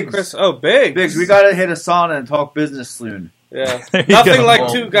 Biggs. Chris. Oh, Biggs. Biggs, we gotta hit a sauna and talk business soon. Yeah. There you Nothing go.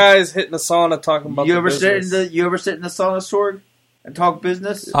 like two guys hitting a sauna talking about You the ever sit in business. the sauna, Sorg, and talk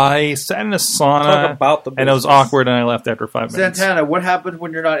business? I sat in a Talk sauna, about the and it was business. awkward, and I left after 5 minutes. Santana, what happens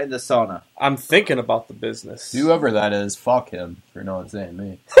when you're not in the sauna? I'm thinking about the business. Whoever that is, fuck him for not saying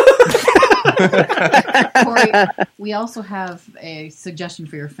me. Corey, we also have a suggestion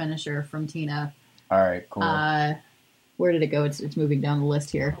for your finisher from Tina. All right, cool. Where did it go? It's moving down the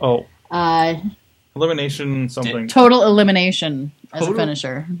list here. Oh, Uh, elimination something. total elimination as Total? a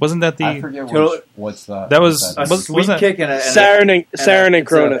finisher. Wasn't that I the... forget Total- what's that. That was... A was sweet that, kick and a Saturn and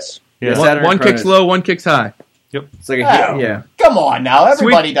Cronus. Yeah. Saturn One Cronus. kicks low, one kicks high. It's like Oh. yeah. Come on now,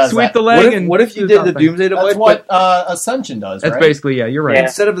 everybody Sweep- does sweep that. the leg. What if you did the Doomsday That's device? what Ascension does, That's right? basically, yeah, you're right. Yeah.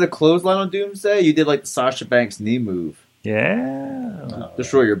 Instead of the clothesline on Doomsday, you did like the Sasha Banks knee move. Yeah.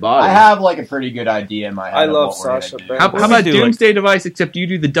 Destroy your body. I have like a pretty good idea in my head. I of love what we're gonna Sasha do. Banks. How What if I about do, like- Doomsday device, except you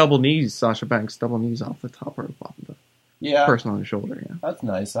do the double knees, Sasha Banks, double knees off the top rope, off the Yeah, person on the shoulder, yeah. that's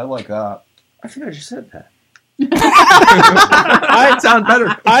nice. I like that. I think I just said that. That sounds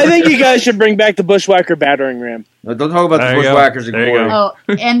better. I think you guys should bring back the Bushwhacker battering ram. No, don't talk about There the you go. Bushwhackers and There you Corey. go.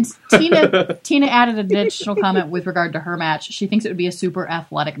 Oh, and Tina added an additional comment with regard to her match. She thinks it would be a super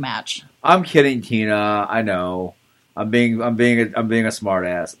athletic match. I'm kidding, Tina. I know. I'm being a smart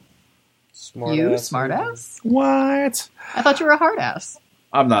ass. You smartass? What? I thought you were a hard ass.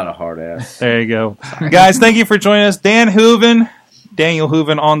 I'm not a hard ass. There you go. Guys, thank you for joining us. Dan Hooven, Daniel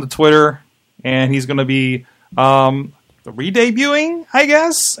Hooven on the Twitter, and he's going to be re-debuting, I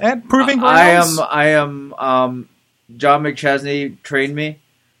guess, at Proving Grounds. I am. John McChesney trained me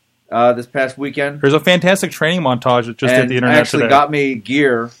this past weekend. There's a fantastic training montage that just hit and the internet actually today. got me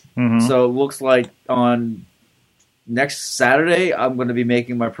gear. Mhm. So it looks like on next Saturday I'm going to be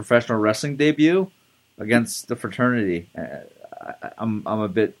making my professional wrestling debut against the fraternity. I'm a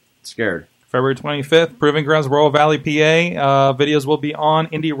bit scared. February 25th, Proving Grounds, Royal Valley, PA. Videos will be on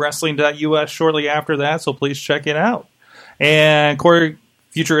IndieWrestling.us shortly after that, so please check it out. And Corey,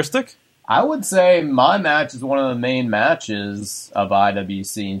 futuristic? I would say my match is one of the main matches of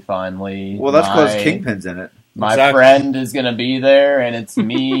IWC finally. Well, that's because My- Kingpin's in it. My Exactly. friend is going to be there, and it's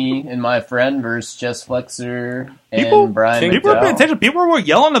me and my friend versus Jess Flexer and People- Brian People are paying McDowell. attention. People were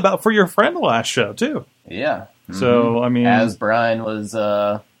yelling about for your friend the last show, too. Yeah. So, I mean... As Brian was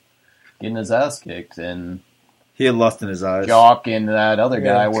getting his ass kicked, and He had lust in his eyes. Jock and that other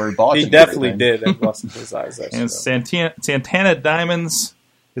guy were botching He definitely everything. did. And lost his eyes. That And show. Santana Diamonds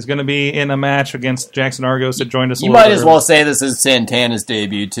is going to be in a match against Jackson Argos that joined us a You little might bit as well say this is Santana's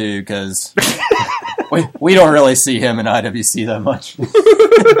debut, too, because we don't really see him in IWC that much.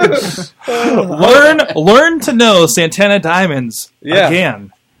 learn to know Santana Diamonds Yeah.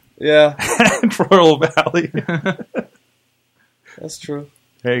 again Yeah, at Royal Valley. that's true.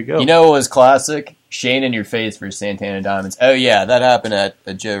 There you go. You know what was classic? Shane in your face for Santana Diamonds. Oh, yeah, that happened at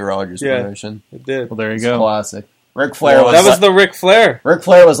a Joe Rogers Yeah. promotion. It did. Well, there you It's go. classic. Ric Flair was That was like, the Ric Flair. Ric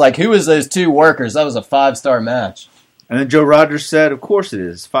Flair was like, who was those two workers? That was a 5-star match. And then Joe Rogers said, "Of course it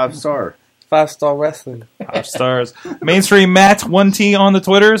is 5-star." 5-star wrestling. 5 stars. Mainstream Matt 1T on the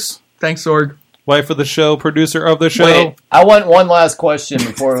Twitters. Thanks, Sorg. Wife of the show, producer of the show. Wait, I want one last question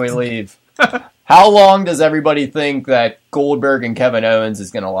before we leave. How long does everybody think that Goldberg and Kevin Owens is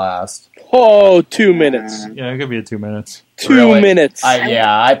going to last? Oh, 2 minutes. Yeah, it could be a 2 minutes. 2 Really? minutes.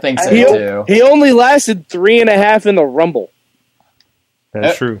 I think so he, too. he only lasted 3.5 in the Rumble.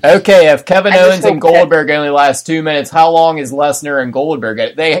 That's true. Okay, if Kevin I just Owens and hope Goldberg only last 2 minutes, how long is Lesnar and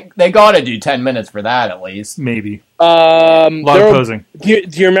Goldberg? They got to do 10 minutes for that at least. Maybe. A lot of posing. Do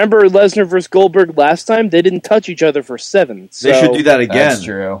you remember Lesnar versus Goldberg last time? They didn't touch each other for 7. They should do that again. That's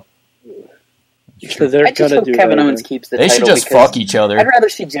true. So they're I just gonna hope do Kevin that Owens again. keeps the They title. should just because fuck each other. I'd rather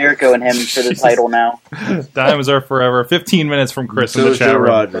see Jericho and him for the title now. Diamonds are forever. 15 minutes from Chris in So the is chat Joe room.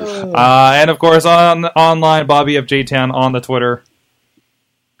 Rogers. And of course, online, Bobby of J-Town on the Twitter.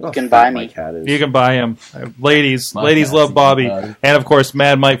 You can buy me. You can buy him. Ladies My ladies cat's love a Bobby. good buddy. And of course,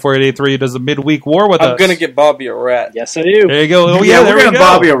 Mad Mike 4883 does the midweek war with I'm us. gonna get Bobby a rat. Yes, I do. There you go. Oh, yeah, there we're we gonna go.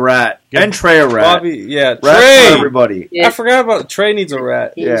 Bobby a rat Get- and Trey a rat. Bobby, yeah, Rats for Trey. everybody. Yeah. I forgot about Trey needs a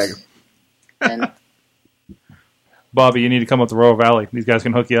rat. Yeah. And, Bobby, you need to come up to Royal Valley. These guys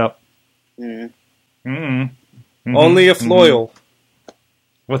can hook you up. mm, Mm-hmm. Only if loyal.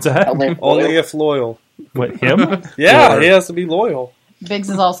 What's that? Only if loyal. What, him? Yeah, Or- he has to be loyal. Biggs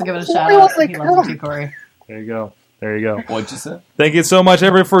is also giving a shout Who out. else like He loves you him? too, Corey. There you go. There you go. What'd you say? Thank you so much,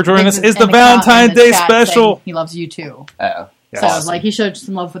 everyone, for joining us. Biggs is It's the in comment Valentine's in the Day chat special. saying He loves you too. Oh. So I was like, he showed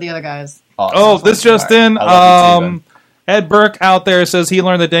some love for the other guys. Oh, this just All right. in. I love you too, Ed Burke out there says he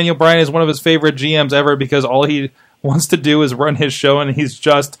learned that Daniel Bryan is one of his favorite GMs ever because all he wants to do is run his show, and he's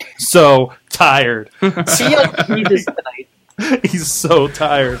just so tired. See how he does tonight. He's so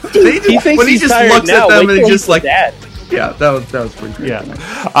tired. He thinks when he he's just tired looks now, at them wait and till he he's just like, dad. yeah, that was pretty good.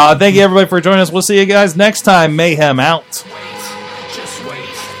 Yeah. Thank you everybody for joining us. We'll see you guys next time. Mayhem out. Just wait, just wait,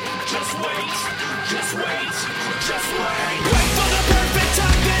 just wait, just wait. Wait for the perfect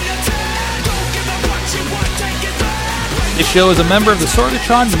time, then attack. Don't give up what you want, take it back. This show is a member of the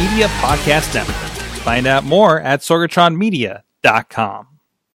Sorgatron Media Podcast Network. Find out more at sorgatronmedia.com.